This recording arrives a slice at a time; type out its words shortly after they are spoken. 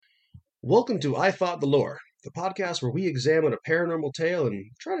Welcome to I Thought the Lore, the podcast where we examine a paranormal tale and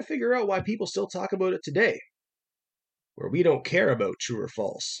try to figure out why people still talk about it today. Where we don't care about true or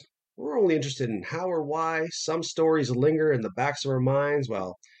false. We're only interested in how or why some stories linger in the backs of our minds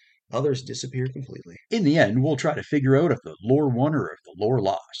while others disappear completely. In the end, we'll try to figure out if the lore won or if the lore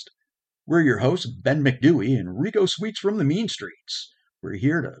lost. We're your hosts, Ben McDewey and Rico Sweets from the Mean Streets. We're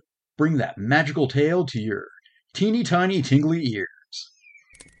here to bring that magical tale to your teeny tiny tingly ears.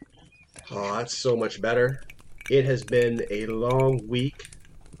 Oh, that's so much better. It has been a long week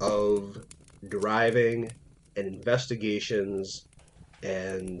of driving and investigations,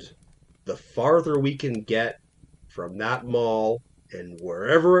 and the farther we can get from that mall and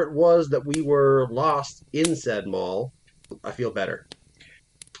wherever it was that we were lost in said mall, I feel better.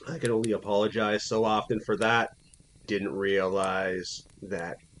 I can only apologize so often for that. Didn't realize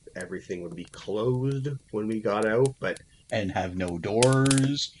that everything would be closed when we got out, but And have no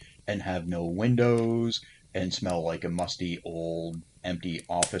doors, and have no windows, and smell like a musty old empty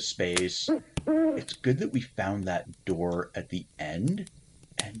office space. It's good that we found that door at the end,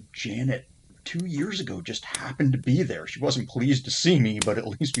 and Janet 2 years ago just happened to be there. She wasn't pleased to see me, but at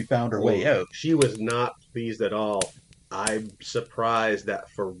least we found our way out. she was not pleased at all. I'm surprised that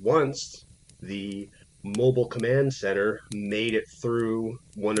for once the mobile command center made it through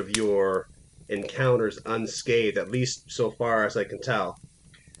one of your encounters unscathed, at least so far as I can tell.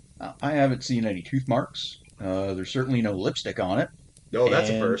 I haven't seen any tooth marks. There's certainly no lipstick on it. No, that's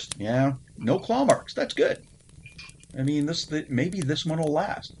a And, first. Yeah, no claw marks. That's good. I mean, maybe this one will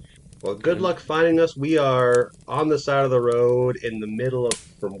last. Well, good luck finding us. We are on the side of the road in the middle of,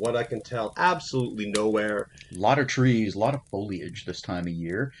 from what I can tell, absolutely nowhere. A lot of trees, a lot of foliage this time of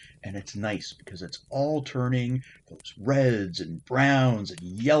year, and it's nice because it's all turning those reds and browns and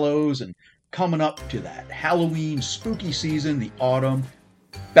yellows and coming up to that Halloween spooky season, the autumn.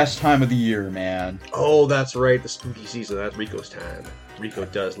 Best time of the year, man. Oh, that's right, the spooky season. That's Rico's time. Rico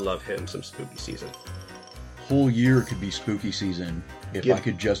does love him some spooky season. Whole year could be spooky season if Yeah. I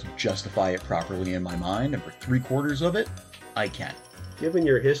could just justify it properly in my mind, and for 3/4 of it, I can. Given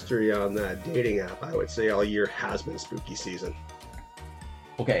your history on that dating app, I would say all year has been spooky season.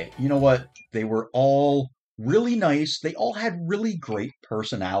 Okay, you know what? They were all really nice. They all had really great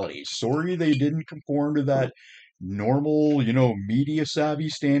personalities. Sorry they didn't conform to that normal, media savvy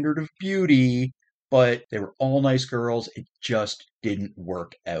standard of beauty, but they were all nice girls. It just didn't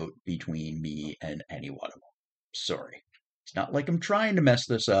work out between me and any one of them. Sorry. It's not like I'm trying to mess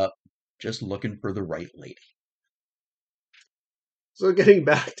this up, just looking for the right lady. So, getting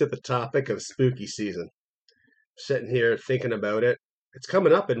back to the topic of spooky season, sitting here thinking about it. It's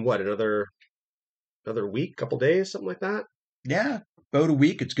coming up in what, another week, couple days, something like that? Yeah, about a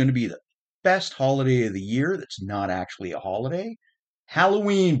week. It's going to be the best holiday of the year that's not actually a holiday.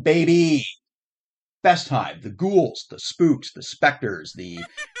 Halloween, baby! Best time. The ghouls, the spooks, the specters, the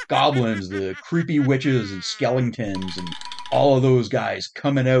goblins, the creepy witches and skeletons, and all of those guys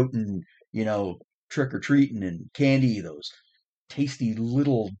coming out and, trick or treating and candy, those tasty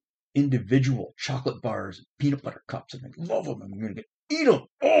little individual chocolate bars and peanut butter cups. And I love them. I'm going to eat them.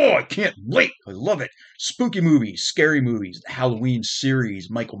 Oh, I can't wait. I love it. Spooky movies, scary movies, the Halloween series,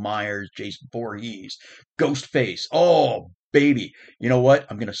 Michael Myers, Jason Voorhees, Ghostface. Oh, baby. You know what?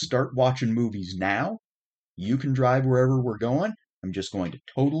 I'm going to start watching movies now. You can drive wherever we're going. I'm just going to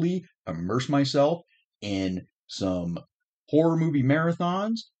totally immerse myself in some horror movie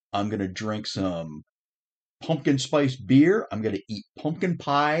marathons. I'm going to drink some pumpkin spice beer. I'm going to eat pumpkin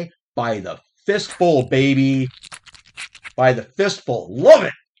pie by the fistful, baby. By the fistful. Love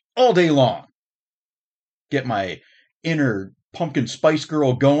it all day long. Get my inner pumpkin spice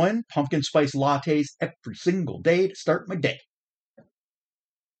girl going. Pumpkin spice lattes every single day to start my day.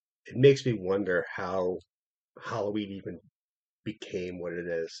 It makes me wonder how Halloween even became what it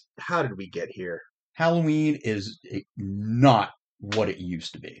is. How did we get here? Halloween is not what it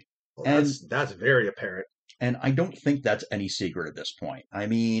used to be. Well, And- that's very apparent. And I don't think that's any secret at this point. I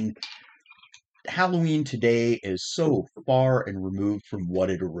mean, Halloween today is so far and removed from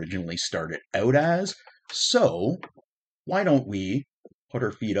what it originally started out as. So, why don't we put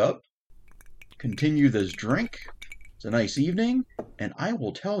our feet up, continue this drink? It's a nice evening, and I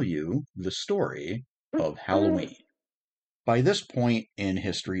will tell you the story of Halloween. By this point in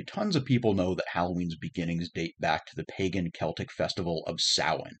history, tons of people know that Halloween's beginnings date back to the pagan Celtic festival of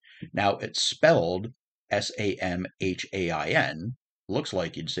Samhain. Now, it's spelled Samhain. Looks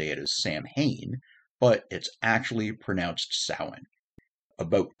like you'd say it as Samhain, but it's actually pronounced Samhain.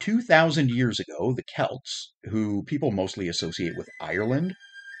 About 2,000 years ago, the Celts, who people mostly associate with Ireland,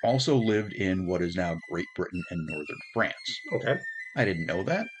 also lived in what is now Great Britain and northern France. Okay. I didn't know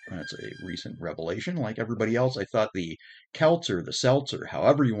that. That's a recent revelation. Like everybody else, I thought the Celts or the Celts, or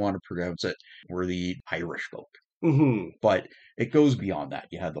however you want to pronounce it, were the Irish folk. Hmm. But it goes beyond that.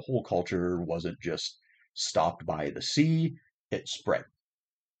 You had the whole culture wasn't just stopped by the sea, it spread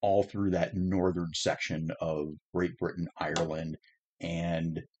all through that northern section of Great Britain, Ireland,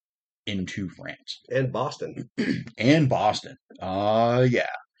 and into France. And Boston. And Boston. Yeah.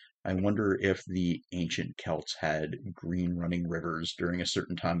 I wonder if the ancient Celts had green running rivers during a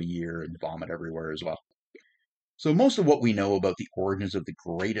certain time of year and vomit everywhere as well. So most of what we know about the origins of the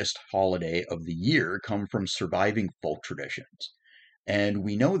greatest holiday of the year come from surviving folk traditions. And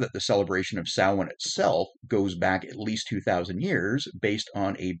we know that the celebration of Samhain itself goes back at least 2,000 years based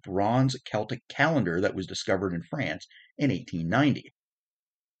on a bronze Celtic calendar that was discovered in France in 1890.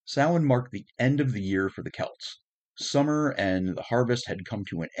 Samhain marked the end of the year for the Celts. Summer and the harvest had come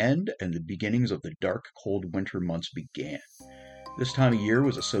to an end, and the beginnings of the dark, cold winter months began. This time of year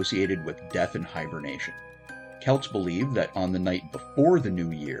was associated with death and hibernation. Celts believed that on the night before the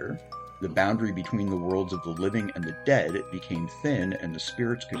new year, the boundary between the worlds of the living and the dead became thin, and the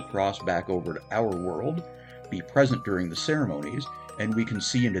spirits could cross back over to our world, be present during the ceremonies, and we can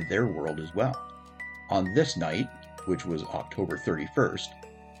see into their world as well. On this night, which was October 31st,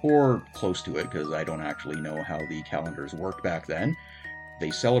 or close to it because I don't actually know how the calendars worked back then,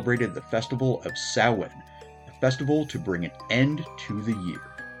 they celebrated the festival of Samhain, a festival to bring an end to the year.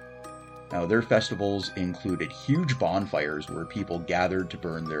 Now, their festivals included huge bonfires where people gathered to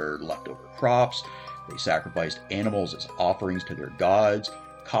burn their leftover crops. They sacrificed animals as offerings to their gods.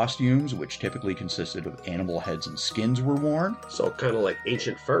 Costumes, which typically consisted of animal heads and skins, were worn. So kind of like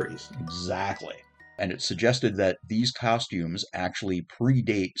ancient furries. Exactly. And it suggested that these costumes actually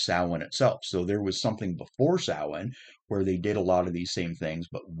predate Samhain itself. So there was something before Samhain where they did a lot of these same things,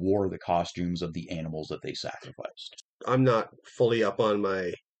 but wore the costumes of the animals that they sacrificed. I'm not fully up on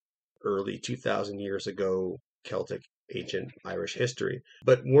my early 2,000 years ago Celtic ancient Irish history,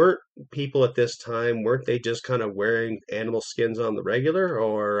 but weren't people at this time, weren't they just kind of wearing animal skins on the regular,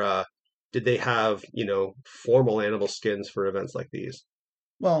 or did they have, formal animal skins for events like these?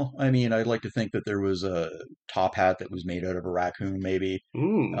 Well, I mean, I'd like to think that there was a top hat that was made out of a raccoon, maybe.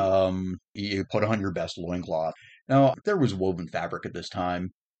 Hmm. You put on your best loincloth. Now, there was woven fabric at this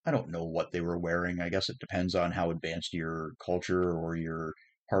time. I don't know what they were wearing. I guess it depends on how advanced your culture or your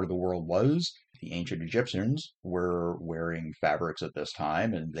part of the world was. The ancient Egyptians were wearing fabrics at this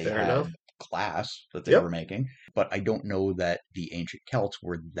time, and they Fair had enough. glass that they Yep. were making. But I don't know that the ancient Celts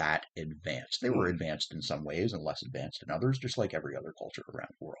were that advanced. They were Hmm. advanced in some ways and less advanced in others, just like every other culture around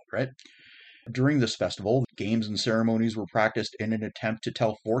the world, right? During this festival, games and ceremonies were practiced in an attempt to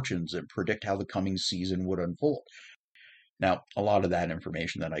tell fortunes and predict how the coming season would unfold. Now, a lot of that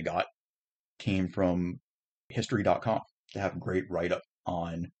information that I got came from history.com. They have a great write up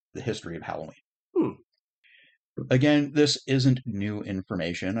on the history of Halloween. Hmm. Again, this isn't new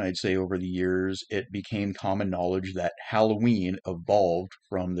information. I'd say over the years, it became common knowledge that Halloween evolved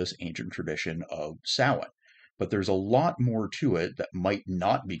from this ancient tradition of Samhain. But there's a lot more to it that might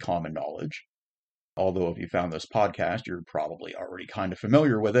not be common knowledge. Although, if you found this podcast, you're probably already kind of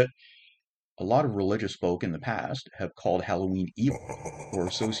familiar with it. A lot of religious folk in the past have called Halloween evil or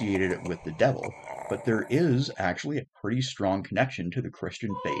associated it with the devil, but there is actually a pretty strong connection to the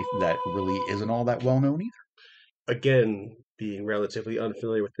Christian faith that really isn't all that well known either. Again, being relatively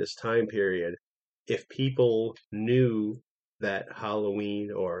unfamiliar with this time period, if people knew that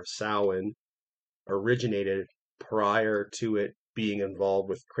Halloween or Samhain originated prior to it being involved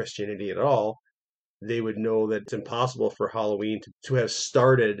with Christianity at all, they would know that it's impossible for Halloween to have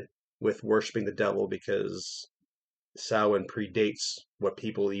started with worshiping the devil because Samhain predates what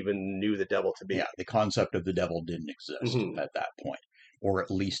people even knew the devil to be. Yeah, the concept of the devil didn't exist Hmm. at that point, or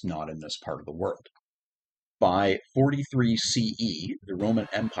at least not in this part of the world. By 43 CE, the Roman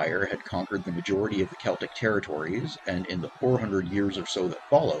Empire had conquered the majority of the Celtic territories, and in the 400 years or so that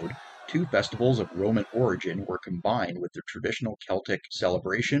followed, two festivals of Roman origin were combined with the traditional Celtic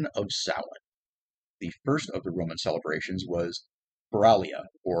celebration of Samhain. The first of the Roman celebrations was Feralia,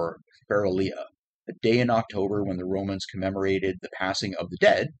 or Feralia, a day in October when the Romans commemorated the passing of the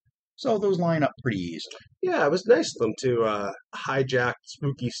dead, so those line up pretty easily. Yeah, it was nice of them to hijack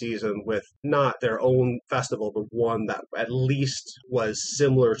spooky season with not their own festival, but one that at least was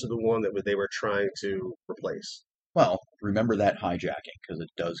similar to the one that they were trying to replace. Well, remember that hijacking, because it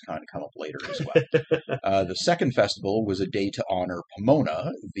does kind of come up later as well. The second festival was a day to honor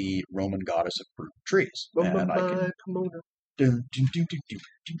Pomona, the Roman goddess of fruit trees. And I can. Pomona.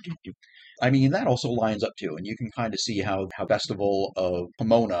 I mean, that also lines up too, and you can kind of see how Festival of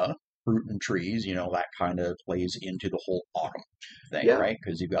Pomona fruit and trees, that kind of plays into the whole autumn thing, Yeah, right?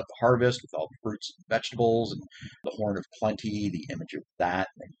 Because you've got the harvest with all the fruits and vegetables and the horn of plenty, the image of that.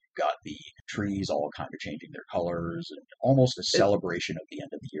 And you've got the trees all kind of changing their colors and almost a it, celebration of the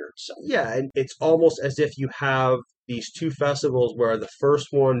end of the year itself. yeah, and it's almost as if you have these two festivals where the first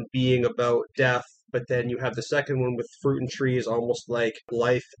one being about death, but then you have the second one with fruit and trees, almost like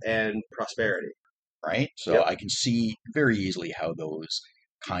life and prosperity. Right? So Yep. I can see very easily how those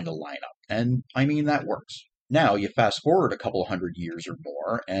kind of line up. And I mean, that works. Now you fast forward a couple hundred years or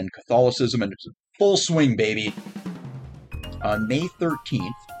more, and Catholicism in its full swing, baby. On May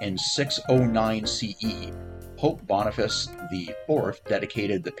 13th in 609 CE, Pope Boniface IV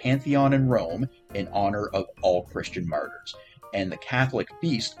dedicated the Pantheon in Rome in honor of all Christian martyrs, and the Catholic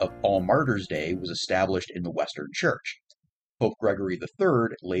feast of All Martyrs' Day was established in the Western Church. Pope Gregory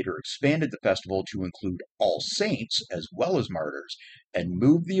III later expanded the festival to include all saints as well as martyrs, and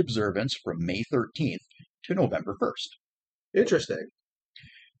moved the observance from May 13th to November 1st. Interesting.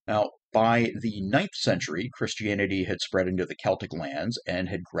 Now, by the 9th century, Christianity had spread into the Celtic lands and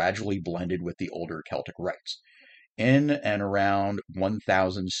had gradually blended with the older Celtic rites. In and around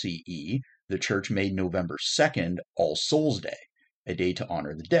 1000 CE, the church made November 2nd All Souls' Day, a day to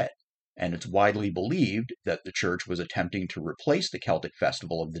honor the dead. And it's widely believed that the church was attempting to replace the Celtic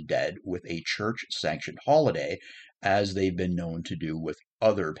Festival of the Dead with a church-sanctioned holiday, as they've been known to do with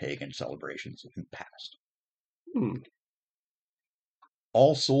other pagan celebrations in the past. Hmm.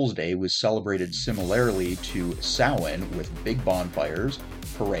 All Souls' Day was celebrated similarly to Samhain with big bonfires,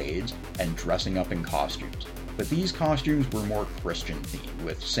 parades, and dressing up in costumes. But these costumes were more Christian themed,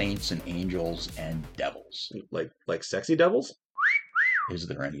 with saints and angels and devils. Like sexy devils? Is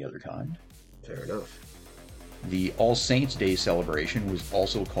there any other kind? Fair enough. The All Saints' Day celebration was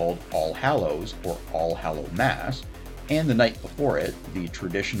also called All Hallows or All Hallow Mass, and the night before it, the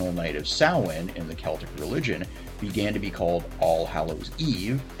traditional night of Samhain in the Celtic religion, began to be called All Hallows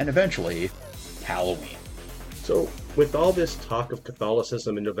Eve, and eventually Halloween. So, with all this talk of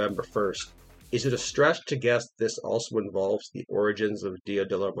Catholicism in November 1st, is it a stretch to guess this also involves the origins of Dia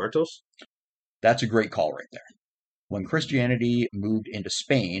de los Muertos? That's a great call right there. When Christianity moved into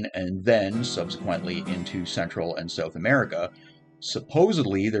Spain and then subsequently into Central and South America,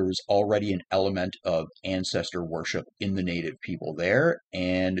 supposedly there was already an element of ancestor worship in the native people there,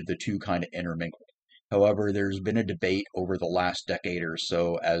 and the two kind of intermingled. However, there's been a debate over the last decade or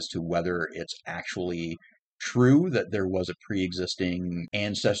so as to whether it's actually true that there was a pre-existing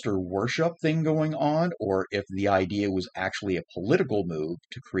ancestor worship thing going on, or if the idea was actually a political move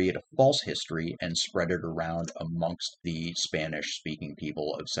to create a false history and spread it around amongst the Spanish-speaking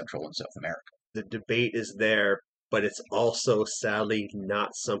people of Central and South America. The debate is there, but it's also sadly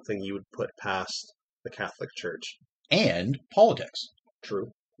not something you would put past the Catholic Church. And politics.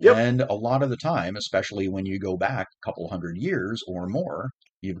 True. Yep. And a lot of the time, especially when you go back a couple hundred years or more,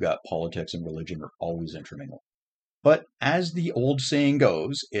 you've got politics and religion are always intermingled. But as the old saying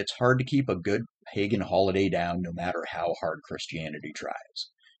goes, it's hard to keep a good pagan holiday down no matter how hard Christianity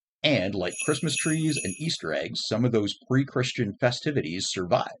tries. And like Christmas trees and Easter eggs, some of those pre-Christian festivities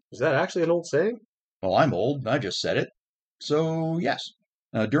survive. Is that actually an old saying? Well, I'm old, I just said it. So, yes.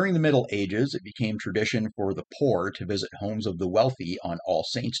 During the Middle Ages, it became tradition for the poor to visit homes of the wealthy on All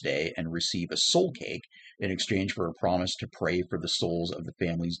Saints' Day and receive a soul cake in exchange for a promise to pray for the souls of the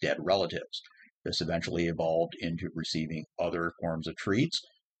family's dead relatives. This eventually evolved into receiving other forms of treats,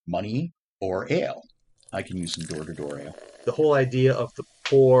 money, or ale. I can use some door-to-door ale. The whole idea of the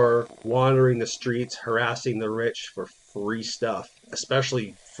poor wandering the streets, harassing the rich for free stuff,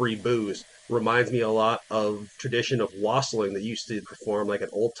 especially free booze, reminds me a lot of tradition of wassailing that used to perform like an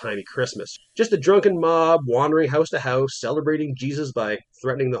old-timey Christmas. Just a drunken mob wandering house to house, celebrating Jesus by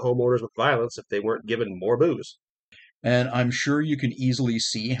threatening the homeowners with violence if they weren't given more booze. And I'm sure you can easily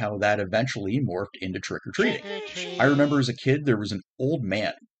see how that eventually morphed into trick-or-treating. I remember as a kid, there was an old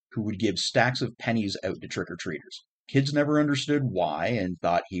man who would give stacks of pennies out to trick-or-treaters. Kids never understood why and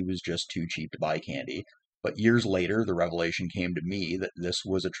thought he was just too cheap to buy candy. But years later, the revelation came to me that this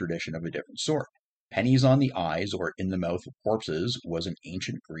was a tradition of a different sort. Pennies on the eyes or in the mouth of corpses was an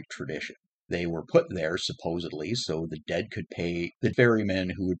ancient Greek tradition. They were put there, supposedly, so the dead could pay the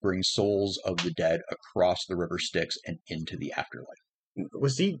ferryman who would bring souls of the dead across the river Styx and into the afterlife.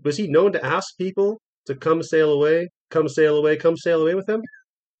 Was he known to ask people to come sail away, come sail away, come sail away with him?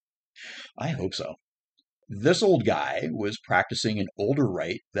 I hope so. This old guy was practicing an older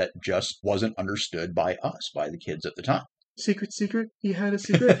rite that just wasn't understood by us, by the kids at the time. Secret, he had a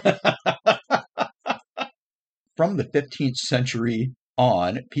secret. From the 15th century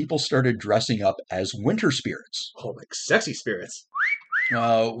on, people started dressing up as winter spirits. Oh, like sexy spirits.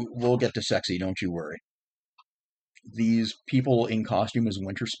 We'll get to sexy, don't you worry. These people in costume as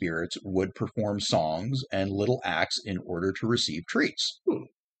winter spirits would perform songs and little acts in order to receive treats.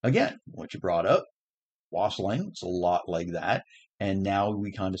 Again, what you brought up, wassailing, it's a lot like that. And now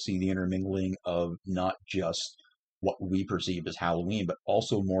we kind of see the intermingling of not just what we perceive as Halloween, but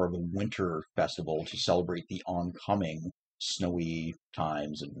also more of a winter festival to celebrate the oncoming snowy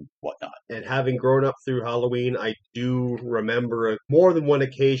times and whatnot. And having grown up through Halloween, I do remember more than one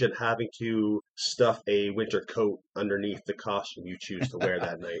occasion having to stuff a winter coat underneath the costume you choose to wear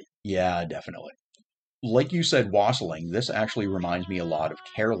that night. Yeah, definitely. Like you said, wassailing, this actually reminds me a lot of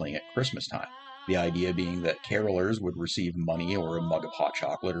caroling at Christmas time. The idea being that carolers would receive money or a mug of hot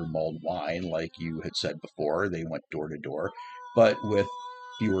chocolate or mulled wine, like you had said before. They went door to door, but with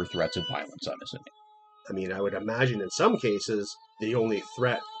fewer threats of violence, I'm assuming. I mean, I would imagine in some cases, the only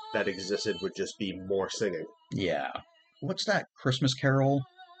threat that existed would just be more singing. Yeah. What's that Christmas carol?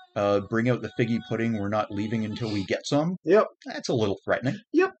 Bring out the figgy pudding, we're not leaving until we get some? Yep. That's a little threatening.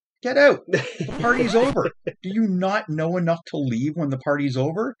 Yep. Get out. The party's over. Do you not know enough to leave when the party's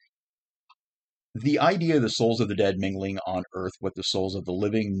over? The idea of the souls of the dead mingling on Earth with the souls of the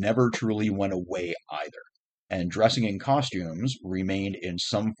living never truly went away either. And dressing in costumes remained in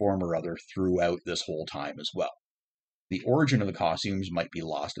some form or other throughout this whole time as well. The origin of the costumes might be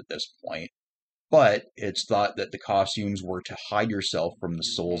lost at this point, but it's thought that the costumes were to hide yourself from the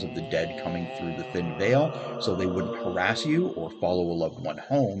souls of the dead coming through the thin veil so they wouldn't harass you or follow a loved one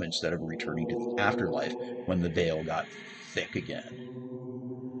home instead of returning to the afterlife when the veil got thick again.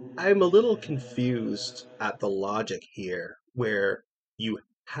 I'm a little confused at the logic here, where you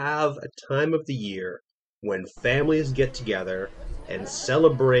have a time of the year when families get together and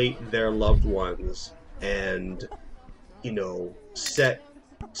celebrate their loved ones and, set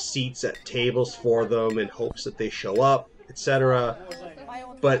seats at tables for them in hopes that they show up, etc.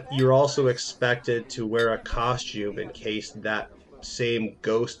 But you're also expected to wear a costume in case that same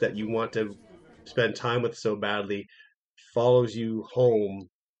ghost that you want to spend time with so badly follows you home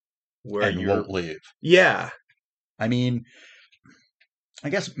where And won't leave. Yeah. I mean, I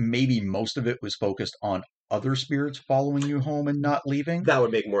guess maybe most of it was focused on other spirits following you home and not leaving. That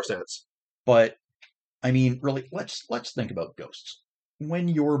would make more sense. But I mean, really, let's think about ghosts. When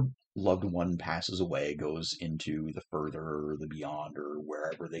your loved one passes away, goes into the further or the beyond or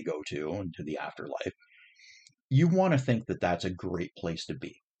wherever they go to, into the afterlife, you want to think that that's a great place to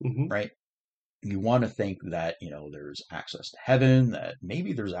be, right? You want to think that, there's access to heaven, that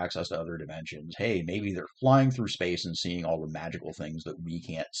maybe there's access to other dimensions. Hey, maybe they're flying through space and seeing all the magical things that we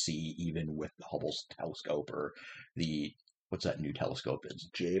can't see even with the Hubble telescope or what's that new telescope is?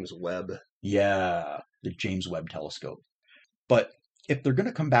 James Webb. Yeah, the James Webb telescope. But if they're going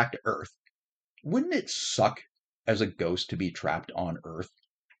to come back to Earth, wouldn't it suck as a ghost to be trapped on Earth?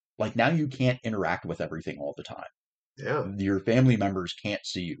 Like now you can't interact with everything all the time. Yeah. Your family members can't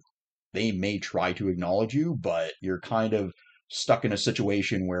see you. They may try to acknowledge you, but you're kind of stuck in a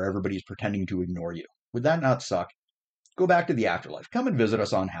situation where everybody's pretending to ignore you. Would that not suck? Go back to the afterlife. Come and visit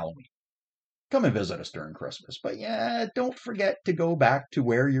us on Halloween. Come and visit us during Christmas. But yeah, don't forget to go back to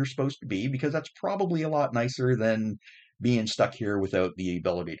where you're supposed to be because that's probably a lot nicer than being stuck here without the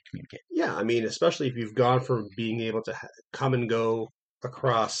ability to communicate. Yeah, I mean, especially if you've gone from being able to come and go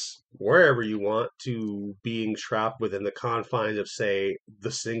across wherever you want to being trapped within the confines of, say, the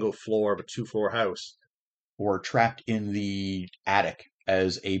single floor of a 2-floor house. Or trapped in the attic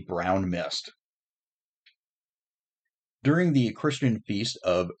as a brown mist. During the Christian feast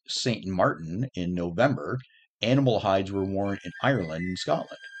of St. Martin in November, animal hides were worn in Ireland and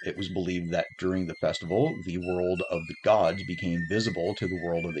Scotland. It was believed that during the festival, the world of the gods became visible to the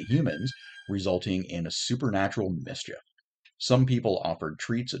world of the humans, resulting in a supernatural mischief. Some people offered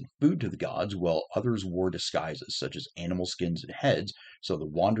treats and food to the gods, while others wore disguises, such as animal skins and heads, so the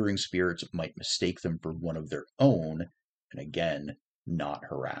wandering spirits might mistake them for one of their own, and again, not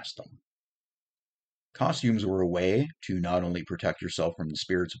harass them. Costumes were a way to not only protect yourself from the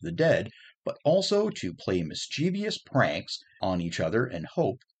spirits of the dead, but also to play mischievous pranks on each other and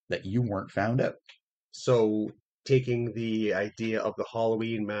hope that you weren't found out. So, taking the idea of the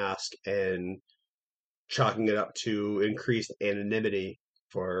Halloween mask and chalking it up to increased anonymity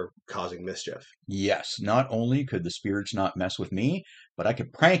for causing mischief. Yes, not only could the spirits not mess with me, but I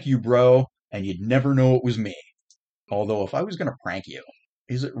could prank you, bro, and you'd never know it was me. Although, if I was going to prank you,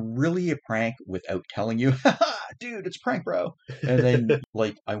 is it really a prank without telling you, haha, dude, it's a prank, bro? And then,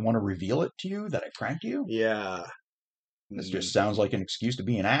 I want to reveal it to you that I pranked you? Yeah. This just sounds like an excuse to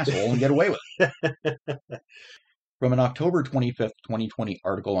be an asshole and get away with it. From an October 25th, 2020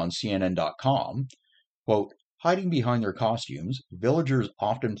 article on CNN.com, quote, Hiding behind their costumes, villagers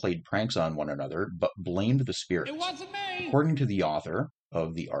often played pranks on one another but blamed the spirits. It wasn't me! According to the author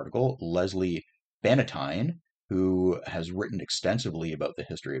of the article, Leslie Bannatyne, who has written extensively about the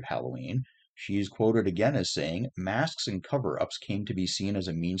history of Halloween, she's quoted again as saying, "Masks and cover-ups came to be seen as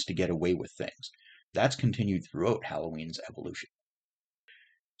a means to get away with things. That's continued throughout Halloween's evolution."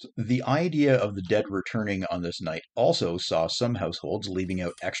 The idea of the dead returning on this night also saw some households leaving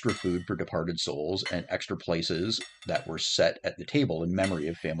out extra food for departed souls and extra places that were set at the table in memory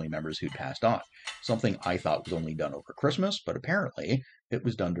of family members who'd passed on. Something I thought was only done over Christmas, but apparently it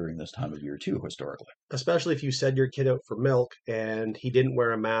was done during this time of year too, historically. Especially if you send your kid out for milk and he didn't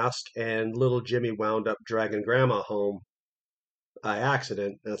wear a mask and little Jimmy wound up dragging grandma home by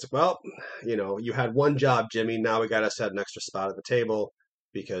accident. And it's like, well, you had one job, Jimmy. Now we got to set an extra spot at the table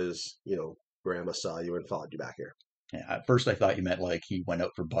because, grandma saw you and followed you back here. Yeah, at first I thought you meant like he went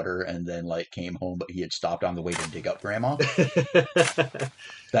out for butter and then like came home, but he had stopped on the way to dig up grandma.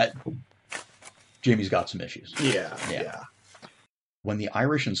 That Jamie's got some issues. Yeah. When the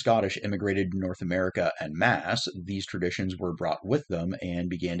Irish and Scottish immigrated to North America en masse, these traditions were brought with them and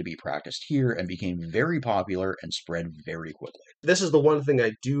began to be practiced here and became very popular and spread very quickly. This is the one thing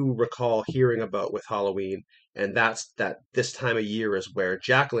I do recall hearing about with Halloween, and that's that this time of year is where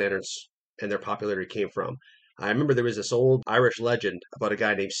jack-o'-lanterns and their popularity came from. I remember there was this old Irish legend about a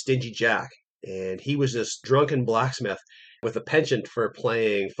guy named Stingy Jack, and he was this drunken blacksmith with a penchant for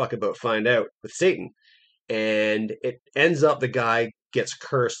playing Fuck About Find Out with Satan. And it ends up the guy gets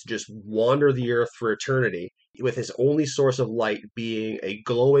cursed to just wander the earth for eternity, with his only source of light being a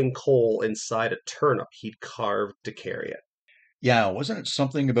glowing coal inside a turnip he'd carved to carry it. Yeah, wasn't it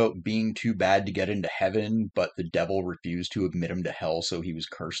something about being too bad to get into heaven, but the devil refused to admit him to hell, so he was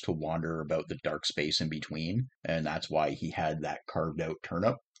cursed to wander about the dark space in between, and that's why he had that carved out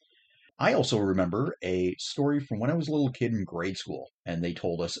turnip? I also remember a story from when I was a little kid in grade school, and they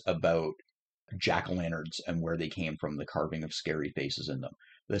told us about jack-o'-lanterns and where they came from, the carving of scary faces in them.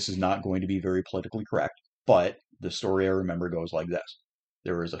 This is not going to be very politically correct, but the story I remember goes like this.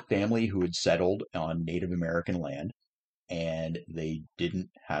 There was a family who had settled on Native American land, and they didn't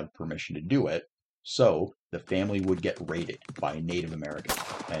have permission to do it, so the family would get raided by Native Americans,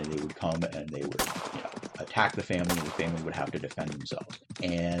 and they would come and they would attack the family, and the family would have to defend themselves.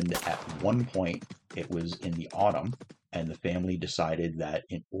 And at one point, it was in the autumn, and the family decided that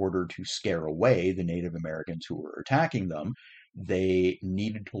in order to scare away the Native Americans who were attacking them, they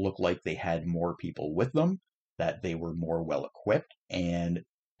needed to look like they had more people with them, that they were more well equipped, and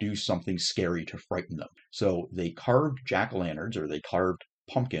do something scary to frighten them. So they carved jack-o'-lanterns, or they carved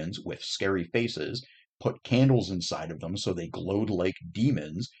pumpkins with scary faces, put candles inside of them so they glowed like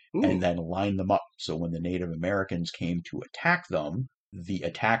demons, and then lined them up. So when the Native Americans came to attack them, the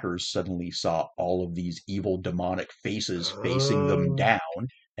attackers suddenly saw all of these evil demonic faces facing them down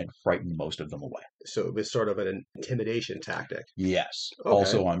and frightened most of them away. So it was sort of an intimidation tactic. Yes. Okay.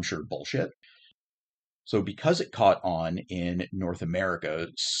 Also, I'm sure bullshit. So because it caught on in North America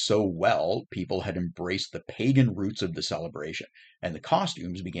so well, people had embraced the pagan roots of the celebration, and the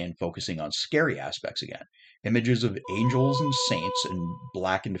costumes began focusing on scary aspects again. Images of angels and saints and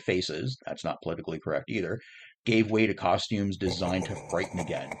blackened faces, that's not politically correct either, gave way to costumes designed to frighten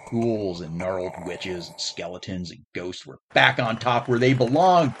again. Ghouls and gnarled witches and skeletons and ghosts were back on top where they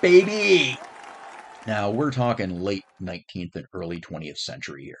belong, baby! Now, we're talking late 19th and early 20th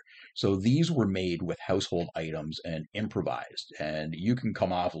century here. So these were made with household items and improvised, and you can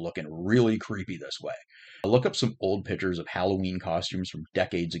come off looking really creepy this way. Look up some old pictures of Halloween costumes from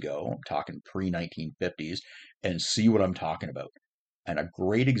decades ago, I'm talking pre-1950s, and see what I'm talking about. And a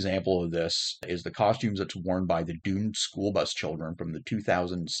great example of this is the costumes that's worn by the doomed school bus children from the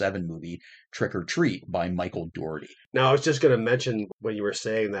 2007 movie Trick or Treat by Michael Dougherty. Now, I was just going to mention when you were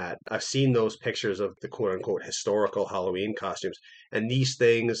saying that, I've seen those pictures of the quote-unquote historical Halloween costumes, and these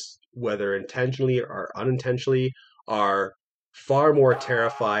things, whether intentionally or unintentionally, are far more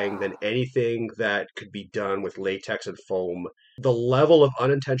terrifying than anything that could be done with latex and foam. The level of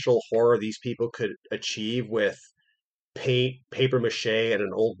unintentional horror these people could achieve with paint, paper mache, and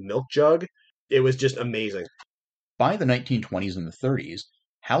an old milk jug, it was just amazing. By the 1920s and the 30s,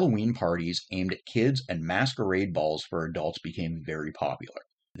 Halloween parties aimed at kids and masquerade balls for adults became very popular.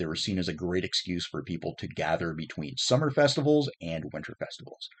 They were seen as a great excuse for people to gather between summer festivals and winter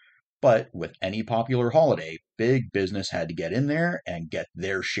festivals. But with any popular holiday, big business had to get in there and get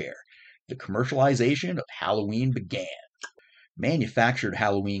their share. The commercialization of Halloween began. Manufactured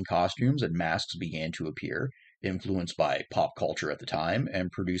Halloween costumes and masks began to appear, influenced by pop culture at the time,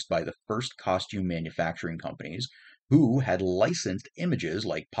 and produced by the first costume manufacturing companies who had licensed images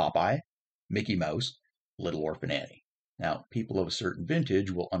like Popeye, Mickey Mouse, Little Orphan Annie. Now, people of a certain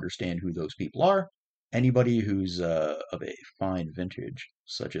vintage will understand who those people are. Anybody who's of a fine vintage,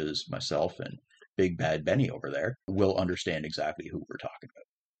 such as myself and Big Bad Benny over there, will understand exactly who we're talking about.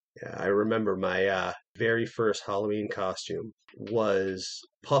 Yeah, I remember my very first Halloween costume was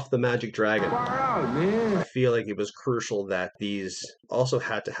Puff the Magic Dragon. Far out, man. I feel like it was crucial that these also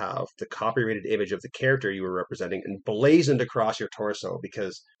had to have the copyrighted image of the character you were representing emblazoned across your torso,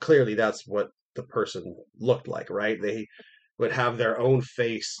 because clearly that's what the person looked like, right? They would have their own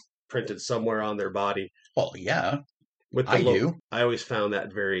face printed somewhere on their body Well, yeah, with the I logo. do. I always found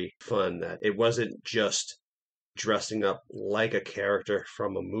that very fun, that it wasn't just dressing up like a character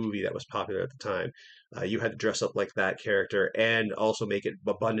from a movie that was popular at the time. You had to dress up like that character and also make it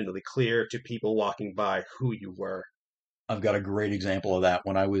abundantly clear to people walking by who you were. I've got a great example of that.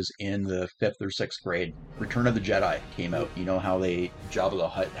 When I was in the 5th or 6th grade, Return of the Jedi came out. You know how Jabba the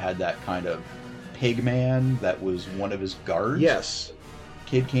Hutt had that kind of pig man that was one of his guards? Yes.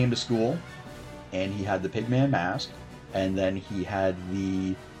 Kid came to school, and he had the pigman mask, and then he had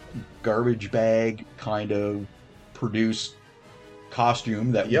the garbage bag kind of produced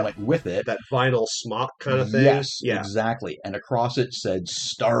costume that Yep. went with it. That vinyl smock kind of thing. Yes, Yeah. exactly. And across it said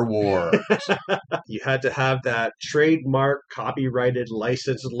Star Wars. You had to have that trademark, copyrighted,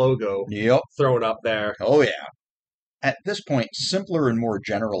 licensed logo Yep. thrown up there. Oh, yeah. At this point, simpler and more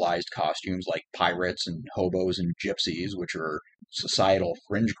generalized costumes like pirates and hobos and gypsies, which are societal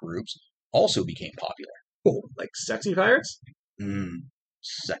fringe groups, also became popular. Oh, like sexy pirates?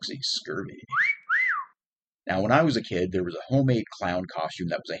 Sexy scurvy. Now, when I was a kid, there was a homemade clown costume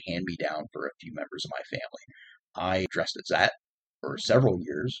that was a hand-me-down for a few members of my family. I dressed as that for several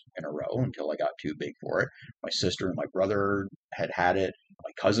years in a row until I got too big for it. My sister and my brother had it.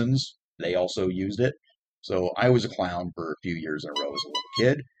 My cousins, they also used it. So I was a clown for a few years in a row as a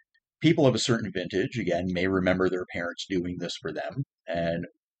little kid. People of a certain vintage, again, may remember their parents doing this for them. And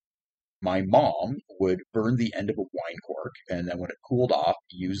my mom would burn the end of a wine cork, and then when it cooled off,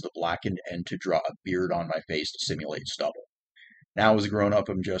 use the blackened end to draw a beard on my face to simulate stubble. Now, as a grown up,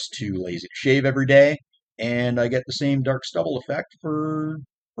 I'm just too lazy to shave every day, and I get the same dark stubble effect for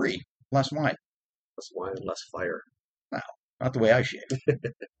free. Less wine. Less wine, less fire. Well, not the way I shave.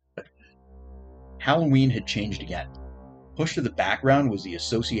 Halloween had changed again. Pushed to the background was the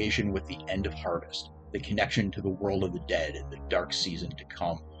association with the end of harvest, the connection to the world of the dead and the dark season to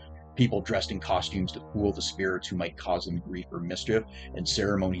come. People dressed in costumes to fool the spirits who might cause them grief or mischief, and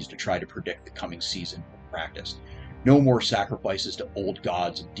ceremonies to try to predict the coming season were practiced. No more sacrifices to old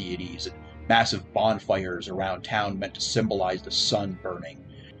gods and deities, and massive bonfires around town meant to symbolize the sun burning.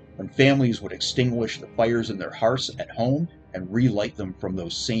 When families would extinguish the fires in their hearths at home and relight them from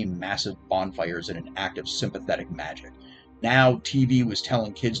those same massive bonfires in an act of sympathetic magic. Now, TV was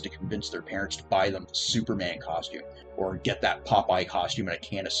telling kids to convince their parents to buy them the Superman costume, or get that Popeye costume and a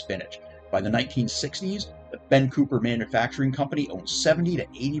can of spinach. By the 1960s, the Ben Cooper Manufacturing Company owned 70 to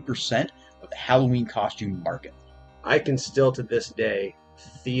 80% of the Halloween costume market. I can still, to this day,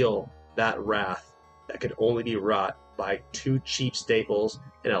 feel that wrath that could only be wrought by 2 cheap staples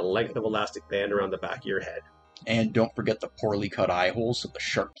and a length of elastic band around the back of your head. And don't forget the poorly cut eye holes so the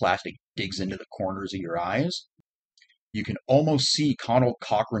sharp plastic digs into the corners of your eyes. You can almost see Conal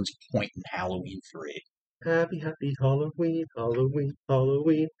Cochran's point in Halloween 3. Happy, happy Halloween, Halloween,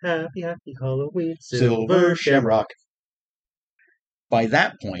 Halloween, happy, happy Halloween, Silver Shamrock. By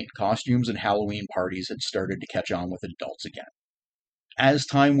that point, costumes and Halloween parties had started to catch on with adults again. As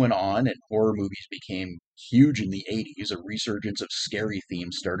time went on and horror movies became huge in the 80s, a resurgence of scary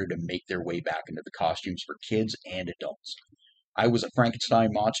themes started to make their way back into the costumes for kids and adults. I was a Frankenstein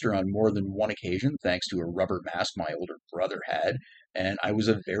monster on more than one occasion, thanks to a rubber mask my older brother had, and I was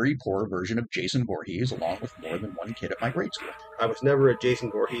a very poor version of Jason Voorhees, along with more than one kid at my grade school. I was never a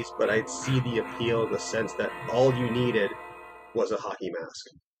Jason Voorhees, but I'd see the appeal in the sense that all you needed was a hockey mask.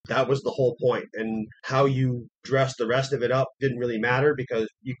 That was the whole point, and how you dressed the rest of it up didn't really matter, because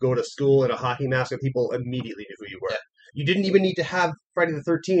you go to school in a hockey mask and people immediately knew who you were. Yeah. You didn't even need to have Friday the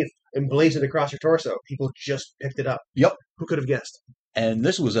 13th emblazoned across your torso. People just picked it up. Yep. Who could have guessed? And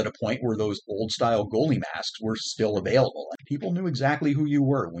this was at a point where those old-style goalie masks were still available. People knew exactly who you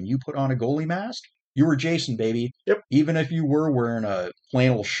were. When you put on a goalie mask, you were Jason, baby. Yep. Even if you were wearing a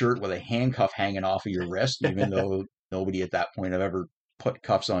plain old shirt with a handcuff hanging off of your wrist, even though nobody at that point have ever put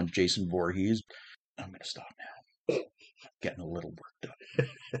cuffs on Jason Voorhees. I'm going to stop now. I'm getting a little worked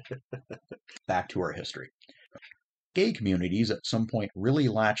up. Back to our history. Gay communities at some point really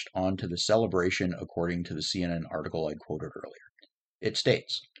latched on to the celebration, according to the CNN article I quoted earlier. It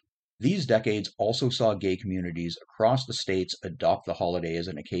states, These decades also saw gay communities across the states adopt the holiday as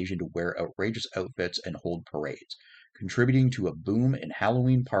an occasion to wear outrageous outfits and hold parades, contributing to a boom in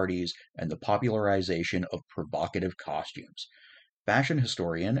Halloween parties and the popularization of provocative costumes. Fashion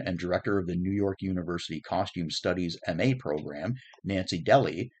historian and director of the New York University Costume Studies MA program, Nancy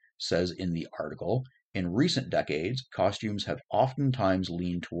Deli, says in the article, in recent decades, costumes have oftentimes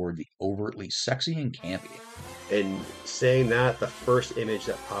leaned toward the overtly sexy and campy. And saying that, the first image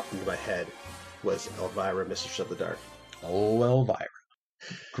that popped into my head was Elvira, Mistress of the Dark. Oh, Elvira.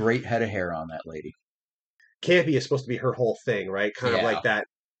 Great head of hair on that lady. Campy is supposed to be her whole thing, right? Kind of Yeah. like that.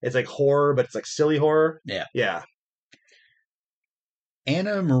 It's like horror, but it's like silly horror. Yeah. Yeah.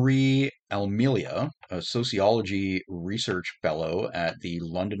 Anna Marie Almelia, a sociology research fellow at the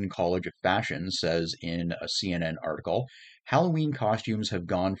London College of Fashion, says in a CNN article, Halloween costumes have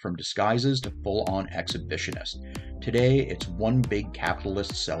gone from disguises to full-on exhibitionist. Today, it's one big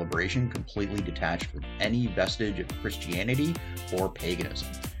capitalist celebration completely detached from any vestige of Christianity or paganism,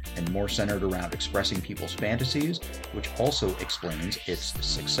 and more centered around expressing people's fantasies, which also explains its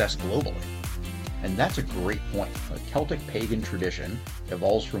success globally. And that's a great point. A Celtic pagan tradition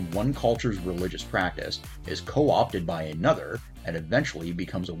evolves from one culture's religious practice, is co-opted by another, and eventually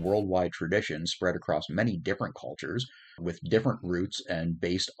becomes a worldwide tradition spread across many different cultures with different roots and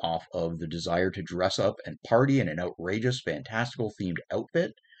based off of the desire to dress up and party in an outrageous, fantastical themed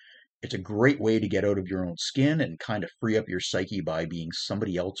outfit. It's a great way to get out of your own skin and kind of free up your psyche by being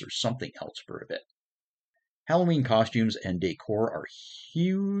somebody else or something else for a bit. Halloween costumes and decor are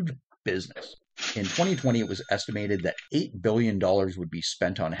huge business. In 2020, it was estimated that $8 billion would be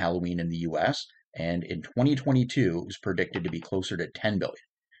spent on Halloween in the US, and in 2022, it was predicted to be closer to $10 billion.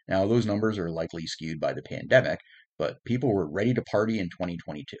 Now, those numbers are likely skewed by the pandemic, but people were ready to party in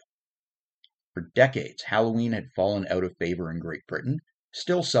 2022. For decades, Halloween had fallen out of favor in Great Britain,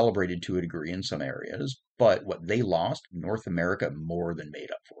 still celebrated to a degree in some areas, but what they lost, North America more than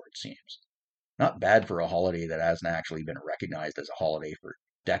made up for, it seems. Not bad for a holiday that hasn't actually been recognized as a holiday for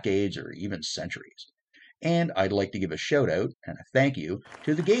decades or even centuries. And I'd like to give a shout out and a thank you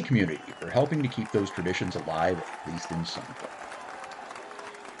to the gay community for helping to keep those traditions alive, at least in some form.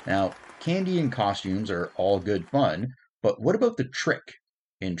 Now, candy and costumes are all good fun, but what about the trick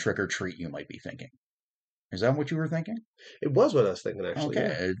in Trick or Treat, you might be thinking? Is that what you were thinking? It was what I was thinking, actually. Okay,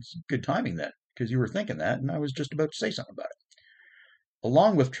 Yeah. it's good timing then, because you were thinking that, and I was just about to say something about it.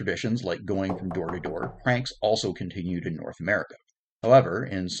 Along with traditions like going from door to door, pranks also continued in North America. However,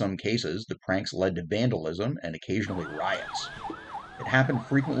 in some cases, the pranks led to vandalism and occasionally riots. It happened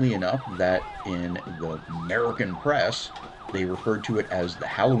frequently enough that in the American press, they referred to it as the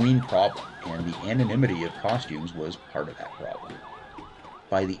Halloween problem, and the anonymity of costumes was part of that problem.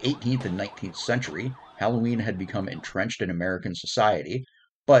 By the 18th and 19th century, Halloween had become entrenched in American society,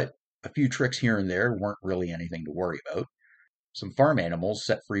 but a few tricks here and there weren't really anything to worry about. Some farm animals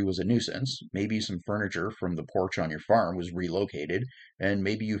set free was a nuisance, maybe some furniture from the porch on your farm was relocated, and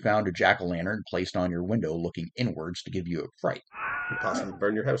maybe you found a jack-o'-lantern placed on your window looking inwards to give you a fright. And possibly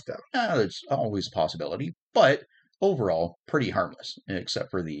burn your house down. That's always a possibility, but overall, pretty harmless,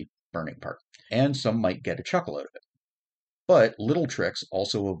 except for the burning part. And some might get a chuckle out of it. But little tricks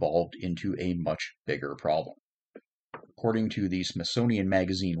also evolved into a much bigger problem. According to the Smithsonian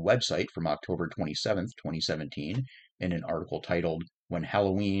Magazine website from October 27, 2017, in an article titled When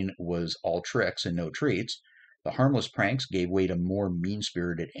Halloween Was All Tricks and No Treats, the harmless pranks gave way to more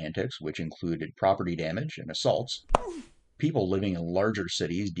mean-spirited antics, which included property damage and assaults. People living in larger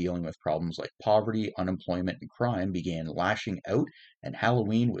cities dealing with problems like poverty, unemployment, and crime began lashing out, and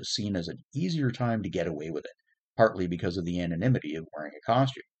Halloween was seen as an easier time to get away with it, partly because of the anonymity of wearing a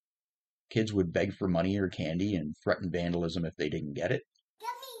costume. Kids would beg for money or candy and threaten vandalism if they didn't get it. Give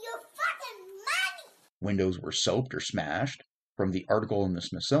me your fucking money! Windows were soaked or smashed. From the article in the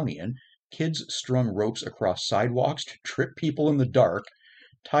Smithsonian, kids strung ropes across sidewalks to trip people in the dark,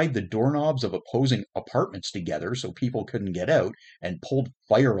 tied the doorknobs of opposing apartments together so people couldn't get out, and pulled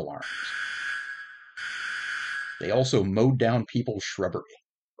fire alarms. They also mowed down people's shrubbery.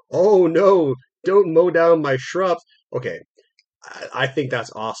 Oh no, don't mow down my shrubs. Okay, I think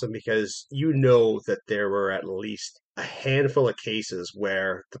that's awesome because you know that there were at least a handful of cases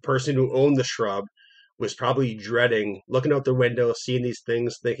where the person who owned the shrub was probably dreading looking out the window, seeing these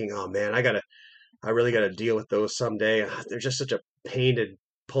things, thinking, "Oh man, I really gotta deal with those someday. They're just such a pain to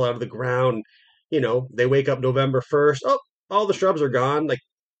pull out of the ground." You know, they wake up November 1st. Oh, all the shrubs are gone. Like,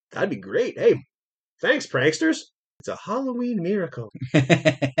 that'd be great. Hey, thanks, pranksters. It's a Halloween miracle.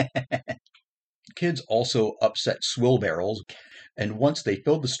 Kids also upset swill barrels, and once they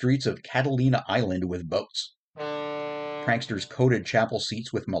filled the streets of Catalina Island with boats. Pranksters coated chapel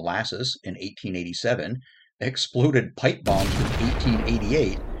seats with molasses in 1887, exploded pipe bombs in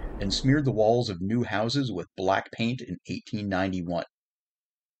 1888, and smeared the walls of new houses with black paint in 1891.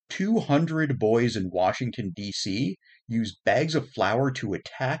 200 boys in Washington, D.C. used bags of flour to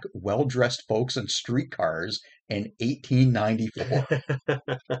attack well-dressed folks on streetcars in 1894.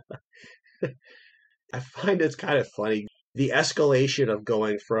 I find it's kind of funny. The escalation of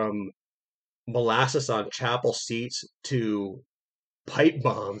going from molasses on chapel seats to pipe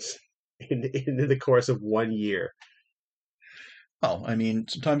bombs in the course of 1 year. Well, I mean,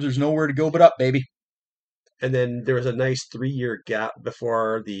 sometimes there's nowhere to go but up, baby. And then there was a nice 3-year gap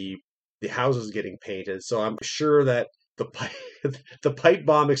before the houses getting painted. So I'm sure that the pipe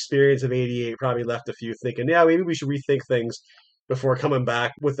bomb experience of '88 probably left a few thinking, yeah, maybe we should rethink things before coming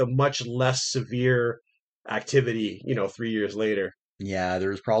back with a much less severe activity, 3 years later. Yeah,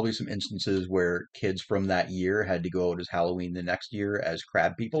 there's probably some instances where kids from that year had to go out as Halloween the next year as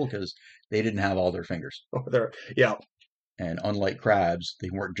crab people because they didn't have all their fingers. Yeah, And unlike crabs, they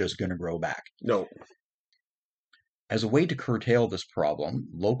weren't just going to grow back. no. As a way to curtail this problem,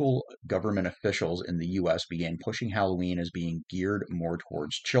 local government officials in the US began pushing Halloween as being geared more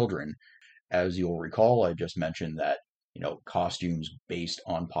towards children. As you'll recall, I just mentioned that, costumes based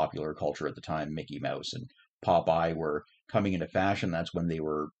on popular culture at the time, Mickey Mouse and Popeye, were coming into fashion. That's when they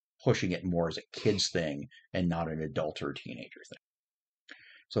were pushing it more as a kid's thing and not an adult or teenager thing.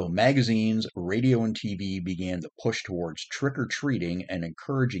 So magazines, radio, and TV began the push towards trick-or-treating and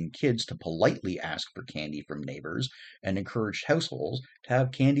encouraging kids to politely ask for candy from neighbors, and encouraged households to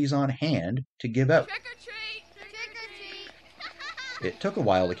have candies on hand to give out. Trick or treat! Trick or treat! It took a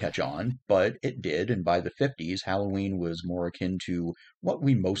while to catch on, but it did, and by the 50s, Halloween was more akin to what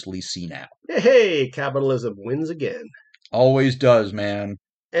we mostly see now. Hey, capitalism wins again. Always does, man.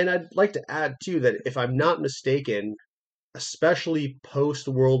 And I'd like to add, too, that if I'm not mistaken, especially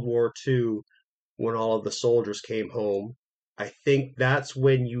post-World War II, when all of the soldiers came home, I think that's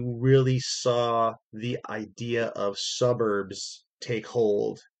when you really saw the idea of suburbs take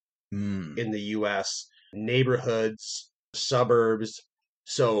hold in the U.S. Neighborhoods, suburbs.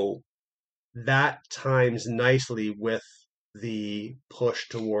 So that times nicely with the push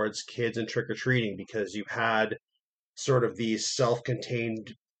towards kids and trick-or-treating, because you had sort of these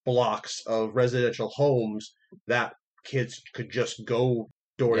self-contained blocks of residential homes that kids could just go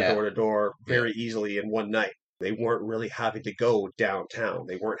door to door to door very easily in one night. They weren't really having to go downtown.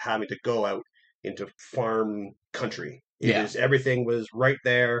 They weren't having to go out into farm country. Everything was right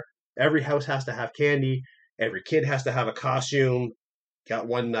there. Every house has to have candy. Every kid has to have a costume. Got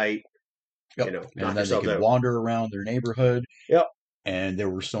one night. And then they could wander around their neighborhood. Yep. And there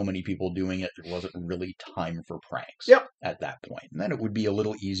were so many people doing it, there wasn't really time for pranks at that point. And then it would be a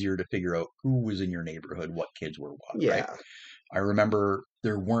little easier to figure out who was in your neighborhood, what kids were what, right? I remember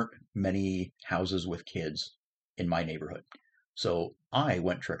there weren't many houses with kids in my neighborhood. So I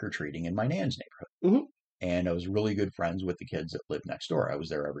went trick-or-treating in my nan's neighborhood. And I was really good friends with the kids that lived next door. I was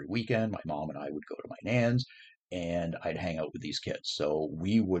there every weekend. My mom and I would go to my nan's, and I'd hang out with these kids. So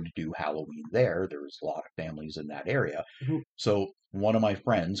we would do Halloween there. There was a lot of families in that area. So one of my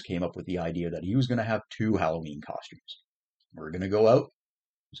friends came up with the idea that he was going to have 2 Halloween costumes. We're going to go out,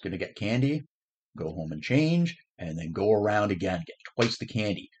 he's going to get candy, go home and change, and then go around again, get twice the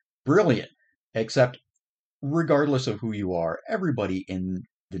candy. Brilliant. Except, regardless of who you are, everybody in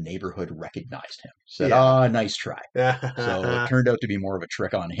the neighborhood recognized him. Said, nice try. So it turned out to be more of a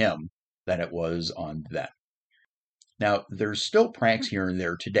trick on him than it was on them. Now, there's still pranks here and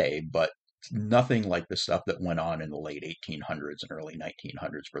there today, but nothing like the stuff that went on in the late 1800s and early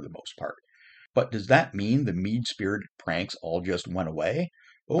 1900s for the most part. But does that mean the mean-spirited pranks all just went away?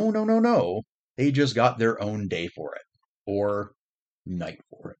 Oh, no. They just got their own day for it. Or night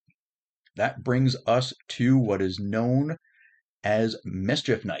for it. That brings us to what is known as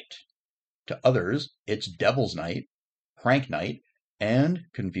Mischief Night. To others, it's Devil's Night, Prank Night, and,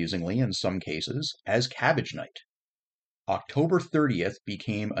 confusingly in some cases, as Cabbage Night. October 30th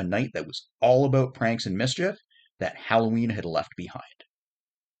became a night that was all about pranks and mischief that Halloween had left behind.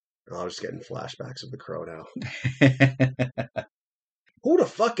 I'm just getting flashbacks of The Crow now. Who the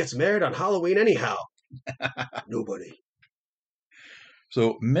fuck gets married on Halloween anyhow? Nobody.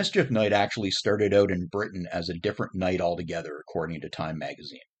 So Mischief Night actually started out in Britain as a different night altogether, according to Time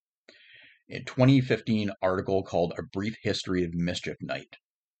magazine. A 2015 article called A Brief History of Mischief Night.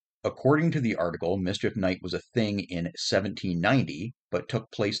 According to the article, Mischief Night was a thing in 1790, but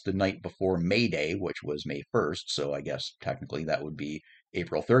took place the night before May Day, which was May 1st, so I guess technically that would be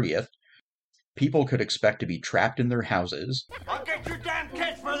April 30th. People could expect to be trapped in their houses, I'll get your damn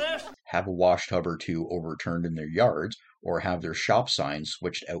kids for this! have a wash tub or two overturned in their yards, or have their shop signs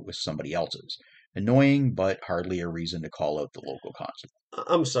switched out with somebody else's. Annoying, but hardly a reason to call out the local constable.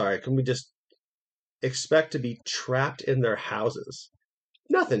 I'm sorry, can we just expect to be trapped in their houses?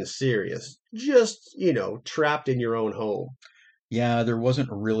 Nothing serious. Just, trapped in your own home. Yeah, there wasn't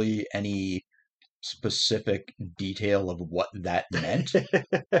really any specific detail of what that meant.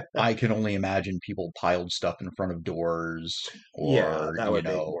 I can only imagine people piled stuff in front of doors Yeah, or, that would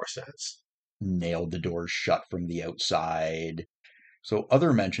make more sense. nailed the doors shut from the outside. So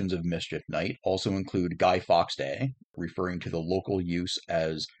other mentions of Mischief Night also include Guy Fawkes Day, referring to the local use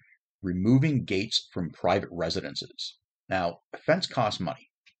as removing gates from private residences. Now, a fence costs money.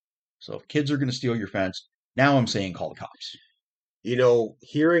 So if kids are going to steal your fence, now I'm saying call the cops.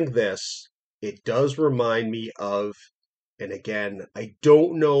 Hearing this, it does remind me of, and again, I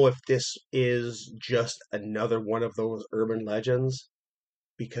don't know if this is just another one of those urban legends,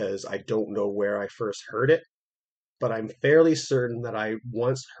 because I don't know where I first heard it, but I'm fairly certain that I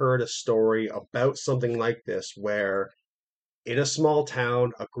once heard a story about something like this where in a small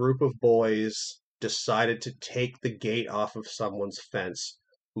town, a group of boys decided to take the gate off of someone's fence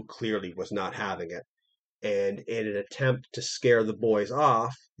who clearly was not having it. And in an attempt to scare the boys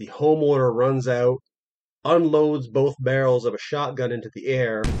off, the homeowner runs out, unloads both barrels of a shotgun into the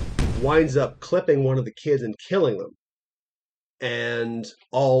air, winds up clipping one of the kids and killing them. And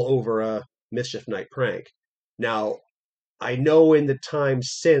all over a Mischief Night prank. Now, I know in the time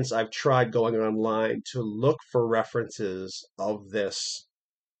since I've tried going online to look for references of this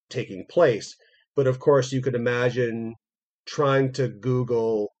taking place, but of course you could imagine trying to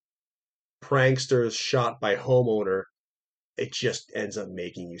Google pranksters shot by homeowner, it just ends up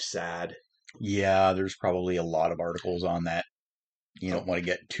making you sad. Yeah, there's probably a lot of articles on that. You don't want to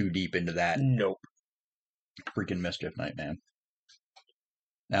get too deep into that. Nope. Freaking Mischief Night, man.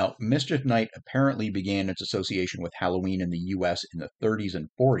 Now, Mischief Night apparently began its association with Halloween in the US in the 30s and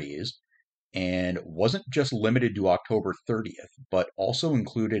 40s, and wasn't just limited to October 30th, but also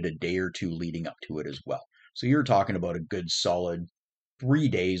included a day or two leading up to it as well. So you're talking about a good solid 3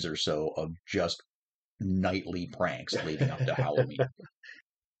 days or so of just nightly pranks leading up to Halloween.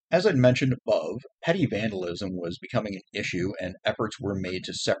 As I'd mentioned above, petty vandalism was becoming an issue, and efforts were made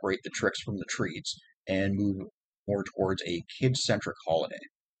to separate the tricks from the treats and move more towards a kid-centric holiday.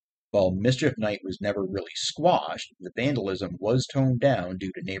 While Mischief Night was never really squashed, the vandalism was toned down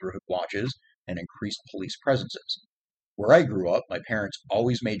due to neighborhood watches and increased police presences. Where I grew up, my parents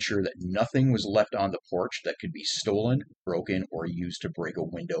always made sure that nothing was left on the porch that could be stolen, broken, or used to break a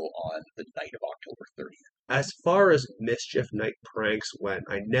window on the night of October 30th. As far as Mischief Night pranks went,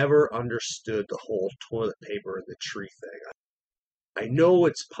 I never understood the whole toilet paper in the tree thing. I know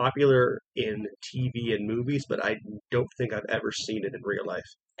it's popular in TV and movies, but I don't think I've ever seen it in real life.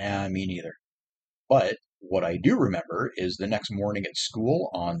 Me neither. But what I do remember is the next morning at school,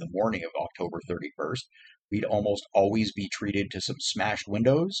 on the morning of October 31st, we'd almost always be treated to some smashed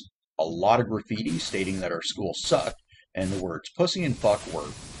windows, a lot of graffiti stating that our school sucked, and the words pussy and fuck were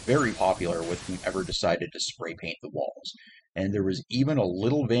very popular with whomever decided to spray paint the walls. And there was even a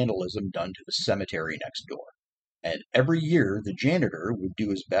little vandalism done to the cemetery next door. And every year, the janitor would do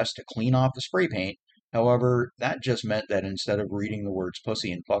his best to clean off the spray paint. However, that just meant that instead of reading the words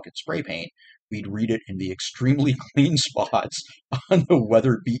pussy and fuck in spray paint, we'd read it in the extremely clean spots on the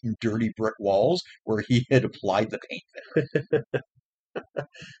weather-beaten dirty brick walls where he had applied the paint there.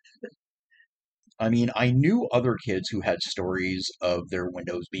 I mean, I knew other kids who had stories of their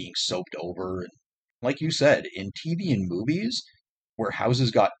windows being soaked over. And like you said, in TV and movies, where houses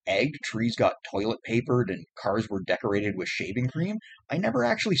got egged, trees got toilet papered, and cars were decorated with shaving cream, I never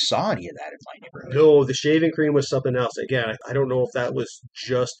actually saw any of that in my neighborhood. No, the shaving cream was something else. Again, I don't know if that was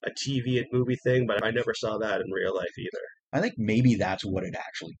just a TV and movie thing, but I never saw that in real life either. I think maybe that's what it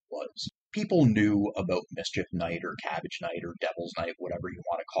actually was. People knew about Mischief Night or Cabbage Night or Devil's Night, whatever you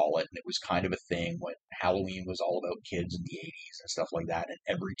want to call it, and it was kind of a thing when Halloween was all about kids in the 80s and stuff like that, and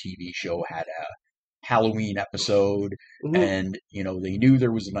every TV show had a Halloween episode, and they knew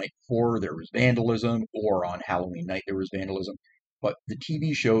there was the night before there was vandalism, or on Halloween night there was vandalism. But the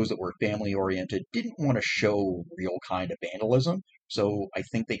TV shows that were family oriented didn't want to show real kind of vandalism, so I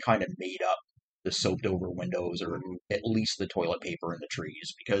think they kind of made up the soaked over windows or at least the toilet paper in the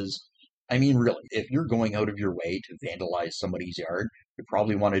trees. Because I mean, really, if you're going out of your way to vandalize somebody's yard, you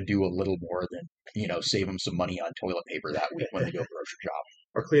probably want to do a little more than save them some money on toilet paper that week when they go grocery shopping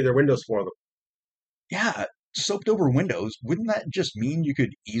or clean their windows for them. Yeah, soaked over windows, wouldn't that just mean you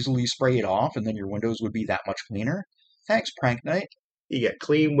could easily spray it off and then your windows would be that much cleaner? Thanks, Prank Night. You get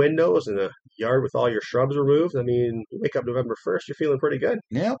clean windows and a yard with all your shrubs removed. I mean, you wake up November 1st, you're feeling pretty good.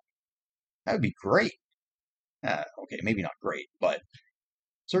 Yep. That would be great. Okay, maybe not great, but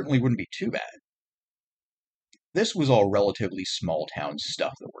certainly wouldn't be too bad. This was all relatively small town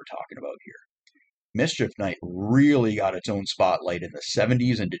stuff that we're talking about here. Mischief Night really got its own spotlight in the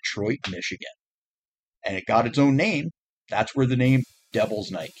 70s in Detroit, Michigan. And it got its own name. That's where the name Devil's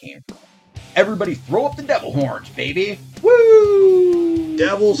Night came from. Everybody throw up the devil horns, baby! Woo!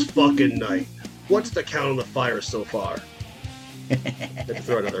 Devil's fucking Night. What's the count on the fire so far? Had to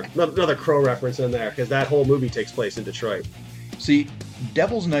throw another Crow reference in there, because that whole movie takes place in Detroit. See,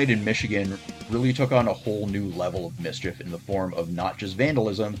 Devil's Night in Michigan really took on a whole new level of mischief in the form of not just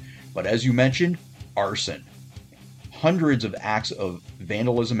vandalism, but as you mentioned, arson. Hundreds of acts of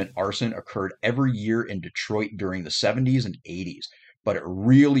vandalism and arson occurred every year in Detroit during the 70s and 80s, but it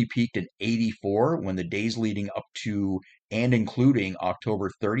really peaked in 84 when the days leading up to and including October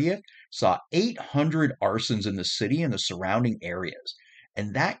 30th saw 800 arsons in the city and the surrounding areas.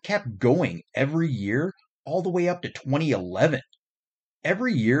 And that kept going every year all the way up to 2011.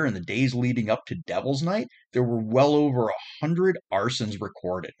 Every year in the days leading up to Devil's Night, there were well over 100 arsons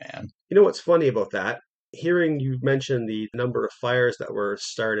recorded, man. You know what's funny about that? Hearing you mention the number of fires that were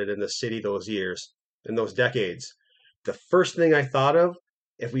started in the city those years, in those decades, the first thing I thought of,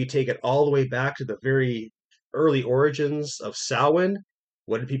 if we take it all the way back to the very early origins of Samhain,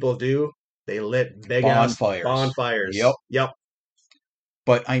 what did people do? They lit big-ass bonfires. Yep.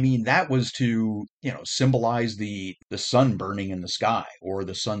 But I mean, that was to, symbolize the sun burning in the sky or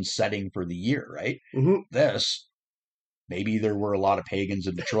the sun setting for the year, right? Mm-hmm. Maybe there were a lot of pagans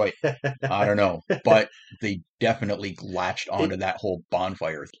in Detroit. I don't know. But they definitely latched onto that whole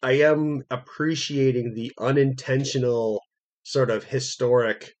bonfire. I am appreciating the unintentional sort of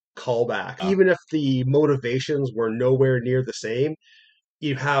historic callback. Even if the motivations were nowhere near the same,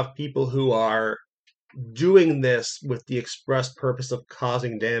 you have people who are doing this with the express purpose of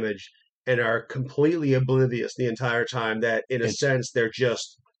causing damage and are completely oblivious the entire time that, in a sense, they're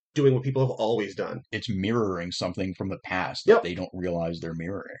just doing what people have always done. It's mirroring something from the past that they don't realize they're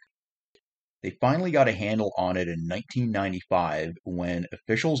mirroring. They finally got a handle on it in 1995 when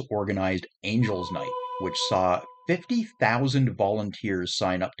officials organized Angels Night, which saw 50,000 volunteers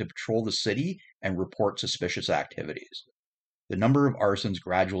sign up to patrol the city and report suspicious activities. The number of arsons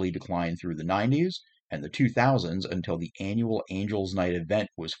gradually declined through the 90s and the 2000s until the annual Angels Night event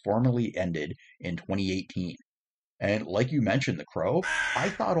was formally ended in 2018. And like you mentioned, The Crow, I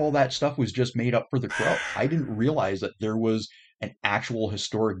thought all that stuff was just made up for The Crow. I didn't realize that there was an actual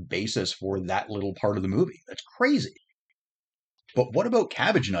historic basis for that little part of the movie. That's crazy. But what about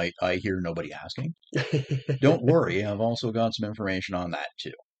Cabbage Night, I hear nobody asking? Don't worry, I've also got some information on that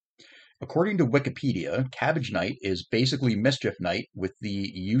too. According to Wikipedia, Cabbage Night is basically Mischief Night with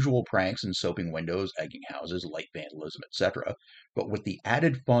the usual pranks and soaping windows, egging houses, light vandalism, etc., but with the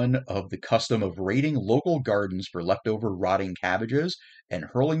added fun of the custom of raiding local gardens for leftover rotting cabbages and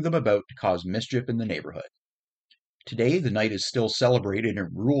hurling them about to cause mischief in the neighborhood. Today, the night is still celebrated in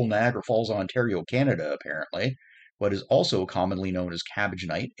rural Niagara Falls, Ontario, Canada, apparently, but is also commonly known as Cabbage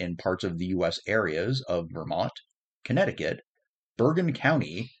Night in parts of the U.S. areas of Vermont, Connecticut, Bergen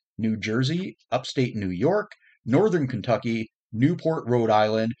County, New Jersey, upstate New York, northern Kentucky, Newport, Rhode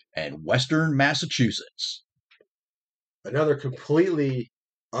Island, and western Massachusetts. Another completely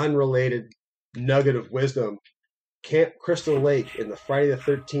unrelated nugget of wisdom. Camp Crystal Lake in the Friday the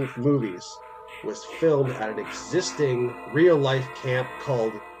 13th movies was filmed at an existing real-life camp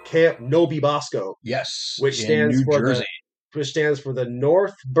called Camp Novi Bosco. Yes, which stands for the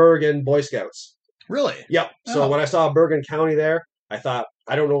North Bergen Boy Scouts. Really? Yep. So when I saw Bergen County there, I thought,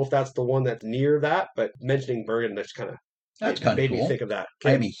 I don't know if that's the one that's near that, but mentioning Bergen, that's kind of made cool. me think of that.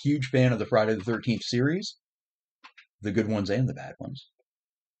 I am a huge fan of the Friday the 13th series, the good ones and the bad ones.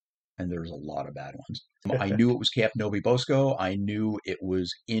 And there's a lot of bad ones. I knew it was Camp Novi Bosco. I knew it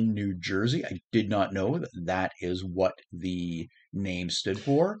was in New Jersey. I did not know that that is what the name stood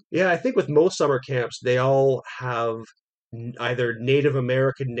for. Yeah, I think with most summer camps, they all have either Native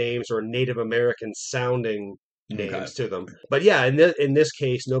American names or Native American sounding names to them. But yeah, in this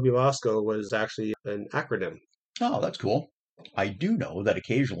case, Novi Bosco was actually an acronym. Oh, that's cool. I do know that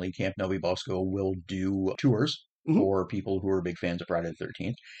occasionally Camp Novi Bosco will do tours for people who are big fans of Friday the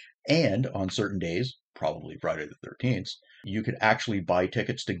 13th. And on certain days, probably Friday the 13th, you could actually buy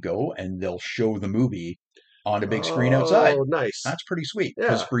tickets to go and they'll show the movie on a big screen outside. Oh, nice. That's pretty sweet.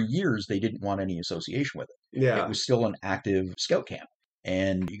 Because for years, they didn't want any association with it. Yeah. It was still an active scout camp.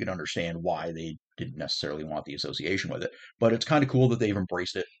 And you can understand why they didn't necessarily want the association with it. But it's kind of cool that they've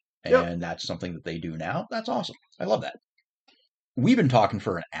embraced it. And that's something that they do now. That's awesome. I love that. We've been talking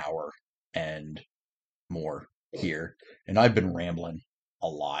for an hour and more here. And I've been rambling. a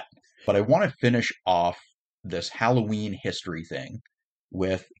lot. But I want to finish off this Halloween history thing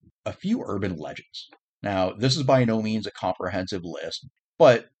with a few urban legends. Now, this is by no means a comprehensive list,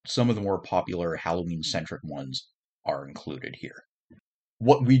 but some of the more popular Halloween-centric ones are included here.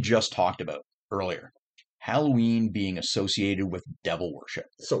 What we just talked about earlier, Halloween being associated with devil worship.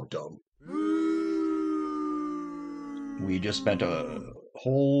 So dumb. We just spent a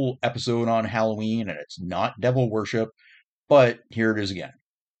whole episode on Halloween, and it's not devil worship, but here it is again.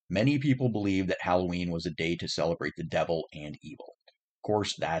 Many people believe that Halloween was a day to celebrate the devil and evil. Of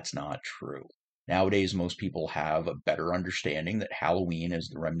course, that's not true. Nowadays, most people have a better understanding that Halloween is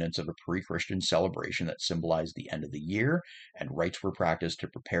the remnants of a pre-Christian celebration that symbolized the end of the year, and rites were practiced to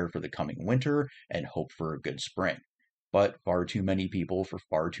prepare for the coming winter and hope for a good spring. But far too many people for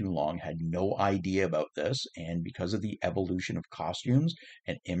far too long had no idea about this, and because of the evolution of costumes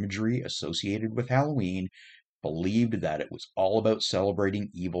and imagery associated with Halloween, believed that it was all about celebrating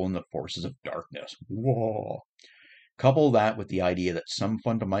evil and the forces of darkness. Whoa. Couple that with the idea that some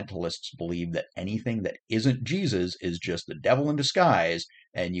fundamentalists believe that anything that isn't Jesus is just the devil in disguise,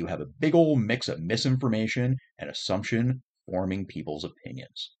 and you have a big old mix of misinformation and assumption forming people's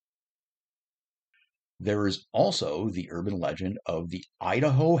opinions. There is also the urban legend of the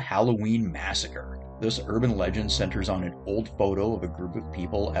Idaho Halloween Massacre. This urban legend centers on an old photo of a group of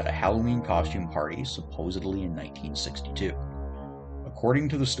people at a Halloween costume party, supposedly in 1962. According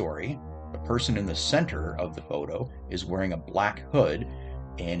to the story, the person in the center of the photo is wearing a black hood,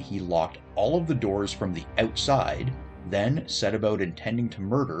 and he locked all of the doors from the outside, then set about intending to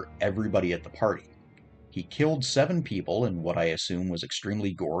murder everybody at the party. He killed 7 people in what I assume was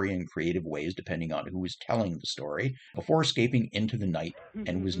extremely gory and creative ways depending on who was telling the story, before escaping into the night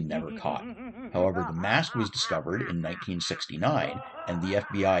and was never caught. However, the mask was discovered in 1969, and the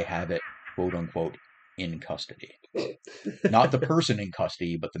FBI have it, quote-unquote, in custody. Not the person in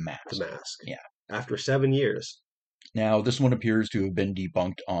custody, but the mask. The mask. Yeah. After 7 years. Now, this one appears to have been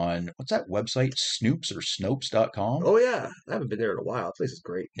debunked on, what's that website, Snoops or Snopes.com? Oh, yeah. I haven't been there in a while. The place is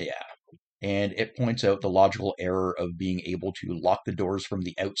great. Yeah. And it points out the logical error of being able to lock the doors from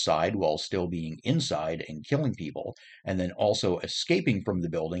the outside while still being inside and killing people, and then also escaping from the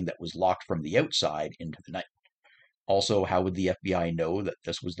building that was locked from the outside into the night. Also, how would the FBI know that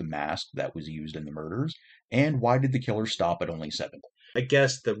this was the mask that was used in the murders? And why did the killer stop at only 7? I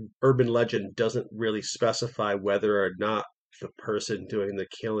guess the urban legend doesn't really specify whether or not the person doing the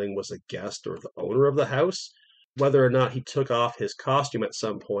killing was a guest or the owner of the house. Whether or not he took off his costume at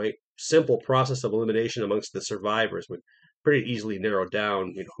some point, simple process of elimination amongst the survivors would pretty easily narrow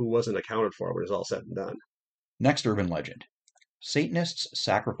down who wasn't accounted for when it's all said and done. Next urban legend. Satanists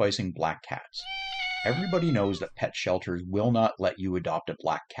sacrificing black cats. Everybody knows that pet shelters will not let you adopt a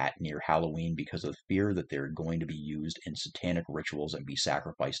black cat near Halloween because of fear that they're going to be used in satanic rituals and be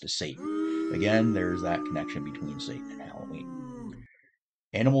sacrificed to Satan. Again, there's that connection between Satan and Halloween.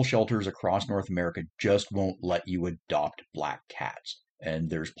 Animal shelters across North America just won't let you adopt black cats. And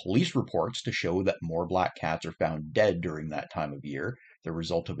there's police reports to show that more black cats are found dead during that time of year, the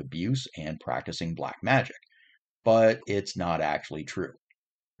result of abuse and practicing black magic. But it's not actually true.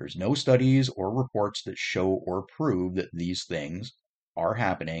 There's no studies or reports that show or prove that these things are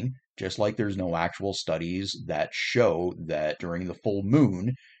happening, just like there's no actual studies that show that during the full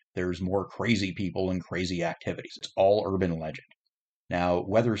moon, there's more crazy people and crazy activities. It's all urban legend. Now,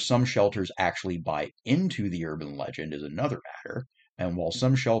 whether some shelters actually buy into the urban legend is another matter, and while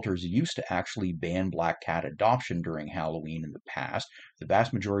some shelters used to actually ban black cat adoption during Halloween in the past, the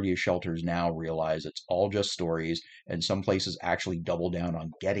vast majority of shelters now realize it's all just stories, and some places actually double down on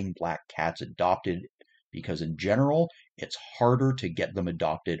getting black cats adopted because in general, it's harder to get them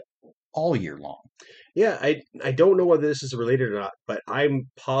adopted all year long. Yeah, I don't know whether this is related or not, but I'm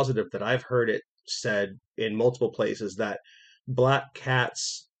positive that I've heard it said in multiple places that black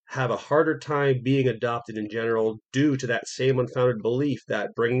cats have a harder time being adopted in general due to that same unfounded belief that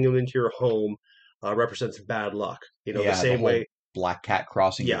bringing them into your home represents bad luck. The same way black cat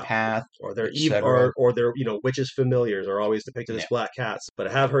crossing your path, or they're evil, or they're witches' familiars are always depicted as black cats. But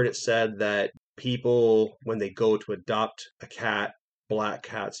I have heard it said that people, when they go to adopt a cat, black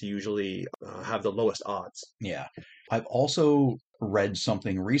cats usually have the lowest odds. Yeah, I've also read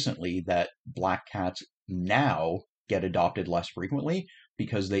something recently that black cats now get adopted less frequently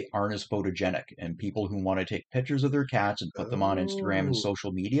because they aren't as photogenic, and people who want to take pictures of their cats and put them on Instagram and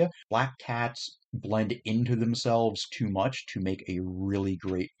social media, black cats blend into themselves too much to make a really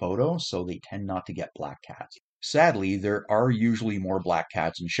great photo, so they tend not to get black cats. Sadly, there are usually more black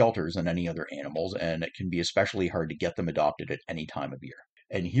cats in shelters than any other animals, and it can be especially hard to get them adopted at any time of year.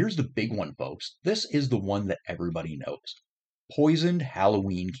 And here's the big one, folks. This is the one that everybody knows. poisoned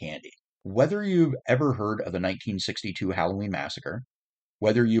Halloween candy. Whether you've ever heard of the 1962 Halloween massacre,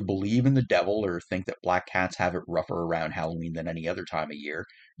 whether you believe in the devil or think that black cats have it rougher around Halloween than any other time of year,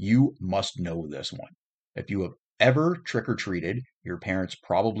 you must know this one. If you have ever trick-or-treated, your parents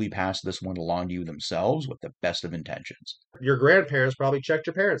probably passed this one along to you themselves with the best of intentions. Your grandparents probably checked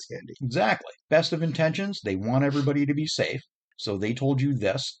your parents' candy. Exactly. Best of intentions, they want everybody to be safe. So they told you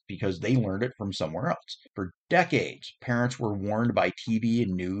this because they learned it from somewhere else. For decades, parents were warned by TV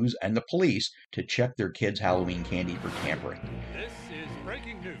and news and the police to check their kids' Halloween candy for tampering. This is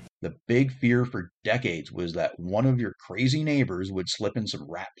breaking news. The big fear for decades was that one of your crazy neighbors would slip in some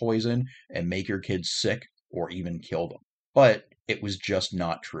rat poison and make your kids sick or even kill them. But it was just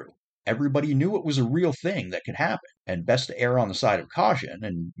not true. Everybody knew it was a real thing that could happen, and best to err on the side of caution,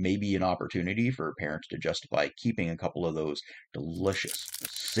 and maybe an opportunity for parents to justify keeping a couple of those delicious,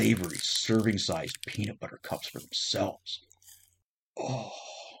 savory, serving-sized peanut butter cups for themselves. Oh.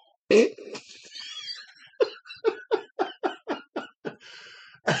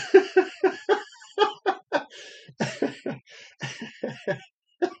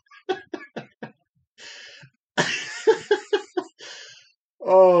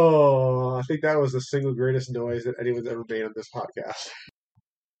 Oh, I think that was the single greatest noise that anyone's ever made on this podcast.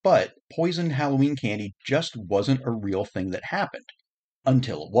 But poisoned Halloween candy just wasn't a real thing that happened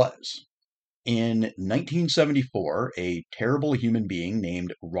until it was. In 1974, a terrible human being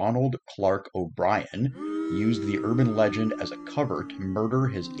named Ronald Clark O'Brien used the urban legend as a cover to murder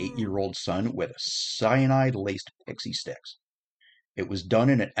his 8-year-old son with cyanide-laced pixie sticks. It was done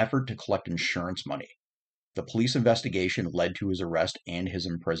in an effort to collect insurance money. The police investigation led to his arrest and his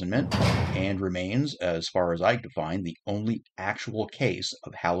imprisonment, and remains, as far as I could find, the only actual case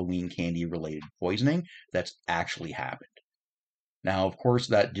of Halloween candy-related poisoning that's actually happened. Now, of course,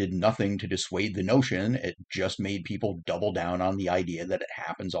 that did nothing to dissuade the notion. It just made people double down on the idea that it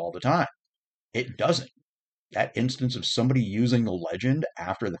happens all the time. It doesn't. That instance of somebody using the legend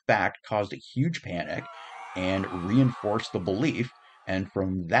after the fact caused a huge panic and reinforced the belief. And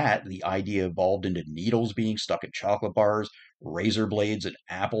from that, the idea evolved into needles being stuck in chocolate bars, razor blades, and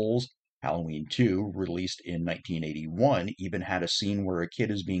apples. Halloween 2, released in 1981, even had a scene where a kid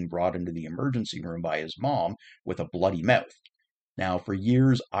is being brought into the emergency room by his mom with a bloody mouth. Now, for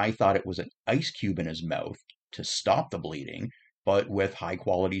years, I thought it was an ice cube in his mouth to stop the bleeding, but with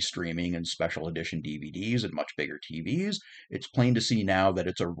high-quality streaming and special edition DVDs and much bigger TVs, it's plain to see now that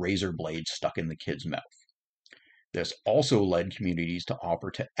it's a razor blade stuck in the kid's mouth. This also led communities to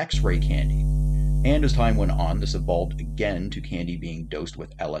offer to X-ray candy. And as time went on, this evolved again to candy being dosed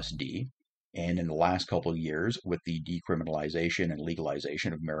with LSD. And in the last couple of years, with the decriminalization and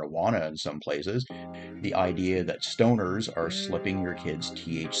legalization of marijuana in some places, the idea that stoners are slipping your kids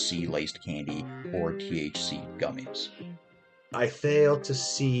THC-laced candy or THC gummies. I fail to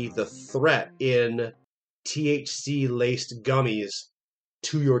see the threat in THC-laced gummies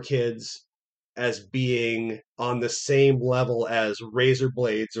to your kids as being on the same level as razor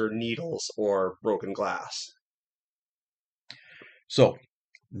blades or needles or broken glass. So,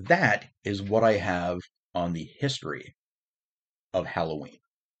 that is what I have on the history of Halloween.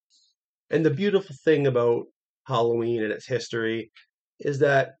 And the beautiful thing about Halloween and its history is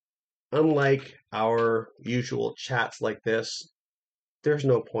that, unlike our usual chats like this, there's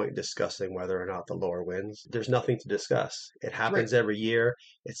no point discussing whether or not the lore wins. There's nothing to discuss. It happens every year.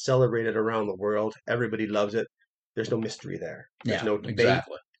 It's celebrated around the world. Everybody loves it. There's no mystery there. There's no debate.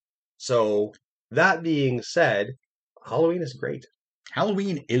 Exactly. So, that being said, Halloween is great.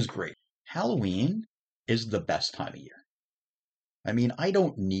 Halloween is great. Halloween is the best time of year. I mean, I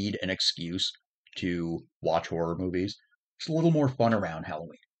don't need an excuse to watch horror movies. It's a little more fun around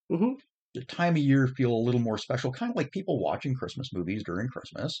Halloween. Mm-hmm. The time of year feel a little more special, kind of like people watching Christmas movies during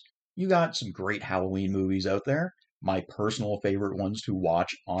Christmas. You got some great Halloween movies out there. My personal favorite ones to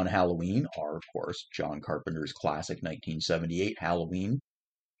watch on Halloween are, of course, John Carpenter's classic 1978 Halloween,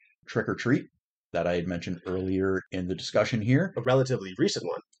 Trick or Treat, that I had mentioned earlier in the discussion here. A relatively recent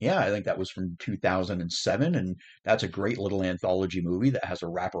one. Yeah, I think that was from 2007, and that's a great little anthology movie that has a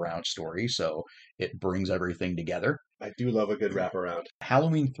wraparound story, so it brings everything together. I do love a good wraparound.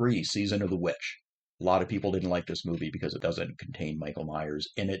 Halloween 3, Season of the Witch. A lot of people didn't like this movie because it doesn't contain Michael Myers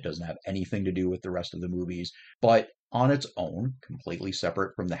in it, doesn't have anything to do with the rest of the movies, but on its own, completely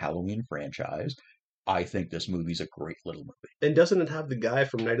separate from the Halloween franchise, I think this movie's a great little movie. And doesn't it have the guy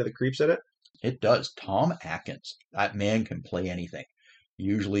from Night of the Creeps in it? It does. Tom Atkins. That man can play anything.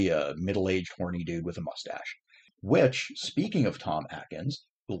 Usually a middle-aged horny dude with a mustache. Which, speaking of Tom Atkins,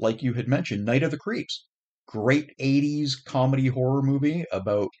 like you had mentioned, Night of the Creeps. Great 80s comedy horror movie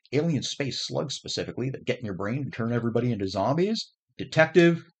about alien space slugs specifically that get in your brain and turn everybody into zombies.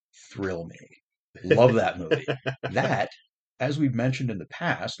 Detective, thrill me. Love that movie. That, as we've mentioned in the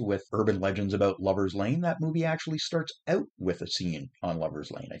past with urban legends about Lover's Lane, that movie actually starts out with a scene on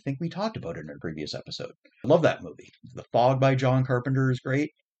Lover's Lane. I think we talked about it in a previous episode. Love that movie. The Fog by John Carpenter is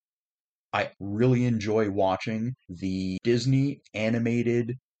great. I really enjoy watching the Disney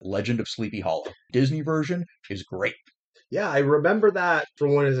animated Legend of Sleepy Hollow. Disney version is great. Yeah, I remember that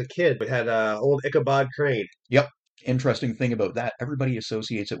from when I was a kid. It had old Ichabod Crane. Yep. Interesting thing about that, everybody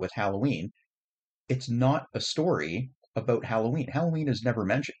associates it with Halloween. It's not a story about Halloween. Halloween is never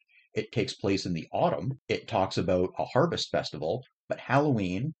mentioned. It takes place in the autumn. It talks about a harvest festival, but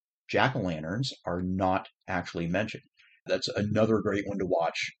Halloween, jack-o'-lanterns are not actually mentioned. That's another great one to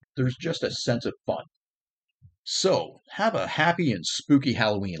watch. There's just a sense of fun. So, have a happy and spooky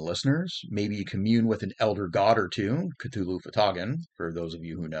Halloween, listeners. Maybe commune with an elder god or two, Cthulhu Fhtagn, for those of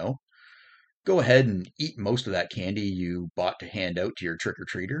you who know. Go ahead and eat most of that candy you bought to hand out to your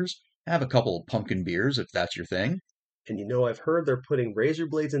trick-or-treaters. Have a couple of pumpkin beers if that's your thing. And I've heard they're putting razor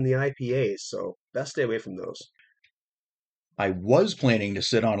blades in the IPAs, so best stay away from those. I was planning to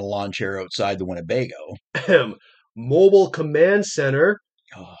sit on a lawn chair outside the Winnebago. Mobile Command Center.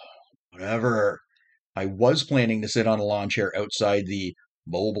 Oh, whatever. I was planning to sit on a lawn chair outside the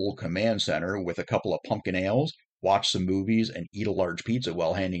Mobile Command Center with a couple of pumpkin ales, watch some movies, and eat a large pizza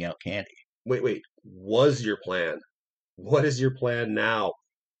while handing out candy. Wait. Was your plan? What is your plan now?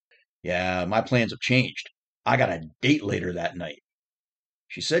 Yeah, my plans have changed. I got a date later that night.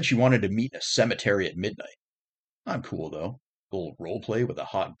 She said she wanted to meet in a cemetery at midnight. I'm cool, though. A little role play with a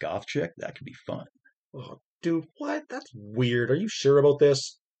hot goth chick, that could be fun. Oh, dude, what? That's weird. Are you sure about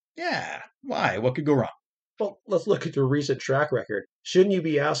this? Yeah, why? What could go wrong? Well, let's look at your recent track record. Shouldn't you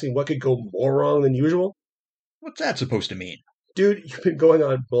be asking what could go more wrong than usual? What's that supposed to mean? Dude, you've been going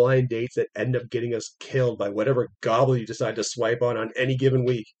on blind dates that end up getting us killed by whatever goblin you decide to swipe on any given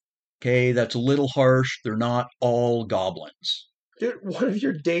week. Okay, that's a little harsh. They're not all goblins. Dude, one of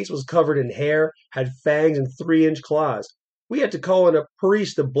your dates was covered in hair, had fangs, and 3-inch claws. We had to call in a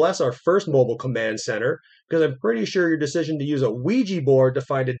priest to bless our first mobile command center because I'm pretty sure your decision to use a Ouija board to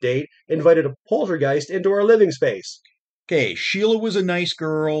find a date invited a poltergeist into our living space. Okay, Sheila was a nice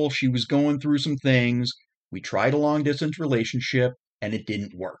girl. She was going through some things. We tried a long-distance relationship, and it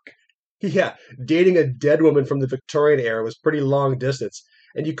didn't work. Yeah, dating a dead woman from the Victorian era was pretty long distance,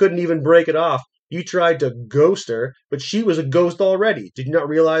 and you couldn't even break it off. You tried to ghost her, but she was a ghost already. Did you not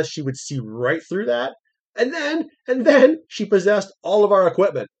realize she would see right through that? And then she possessed all of our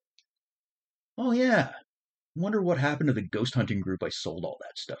equipment. Oh, yeah. Wonder what happened to the ghost hunting group I sold all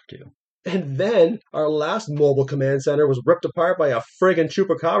that stuff to. And then our last mobile command center was ripped apart by a friggin'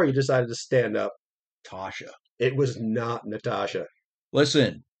 chupacabra you decided to stand up. Tasha. It was not Natasha.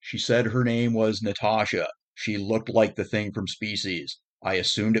 Listen, she said her name was Natasha. She looked like the thing from Species. I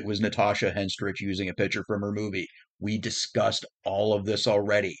assumed it was Natasha Henstridge using a picture from her movie. We discussed all of this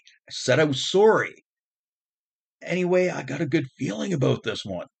already. I said I was sorry. Anyway, I got a good feeling about this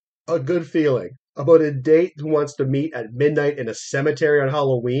one. A good feeling? About a date who wants to meet at midnight in a cemetery on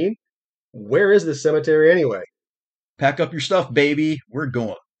Halloween? Where is this cemetery anyway? Pack up your stuff, baby. We're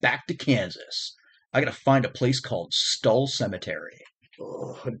going back to Kansas. I gotta find a place called Stull Cemetery.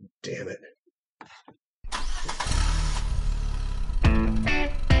 Oh, damn it.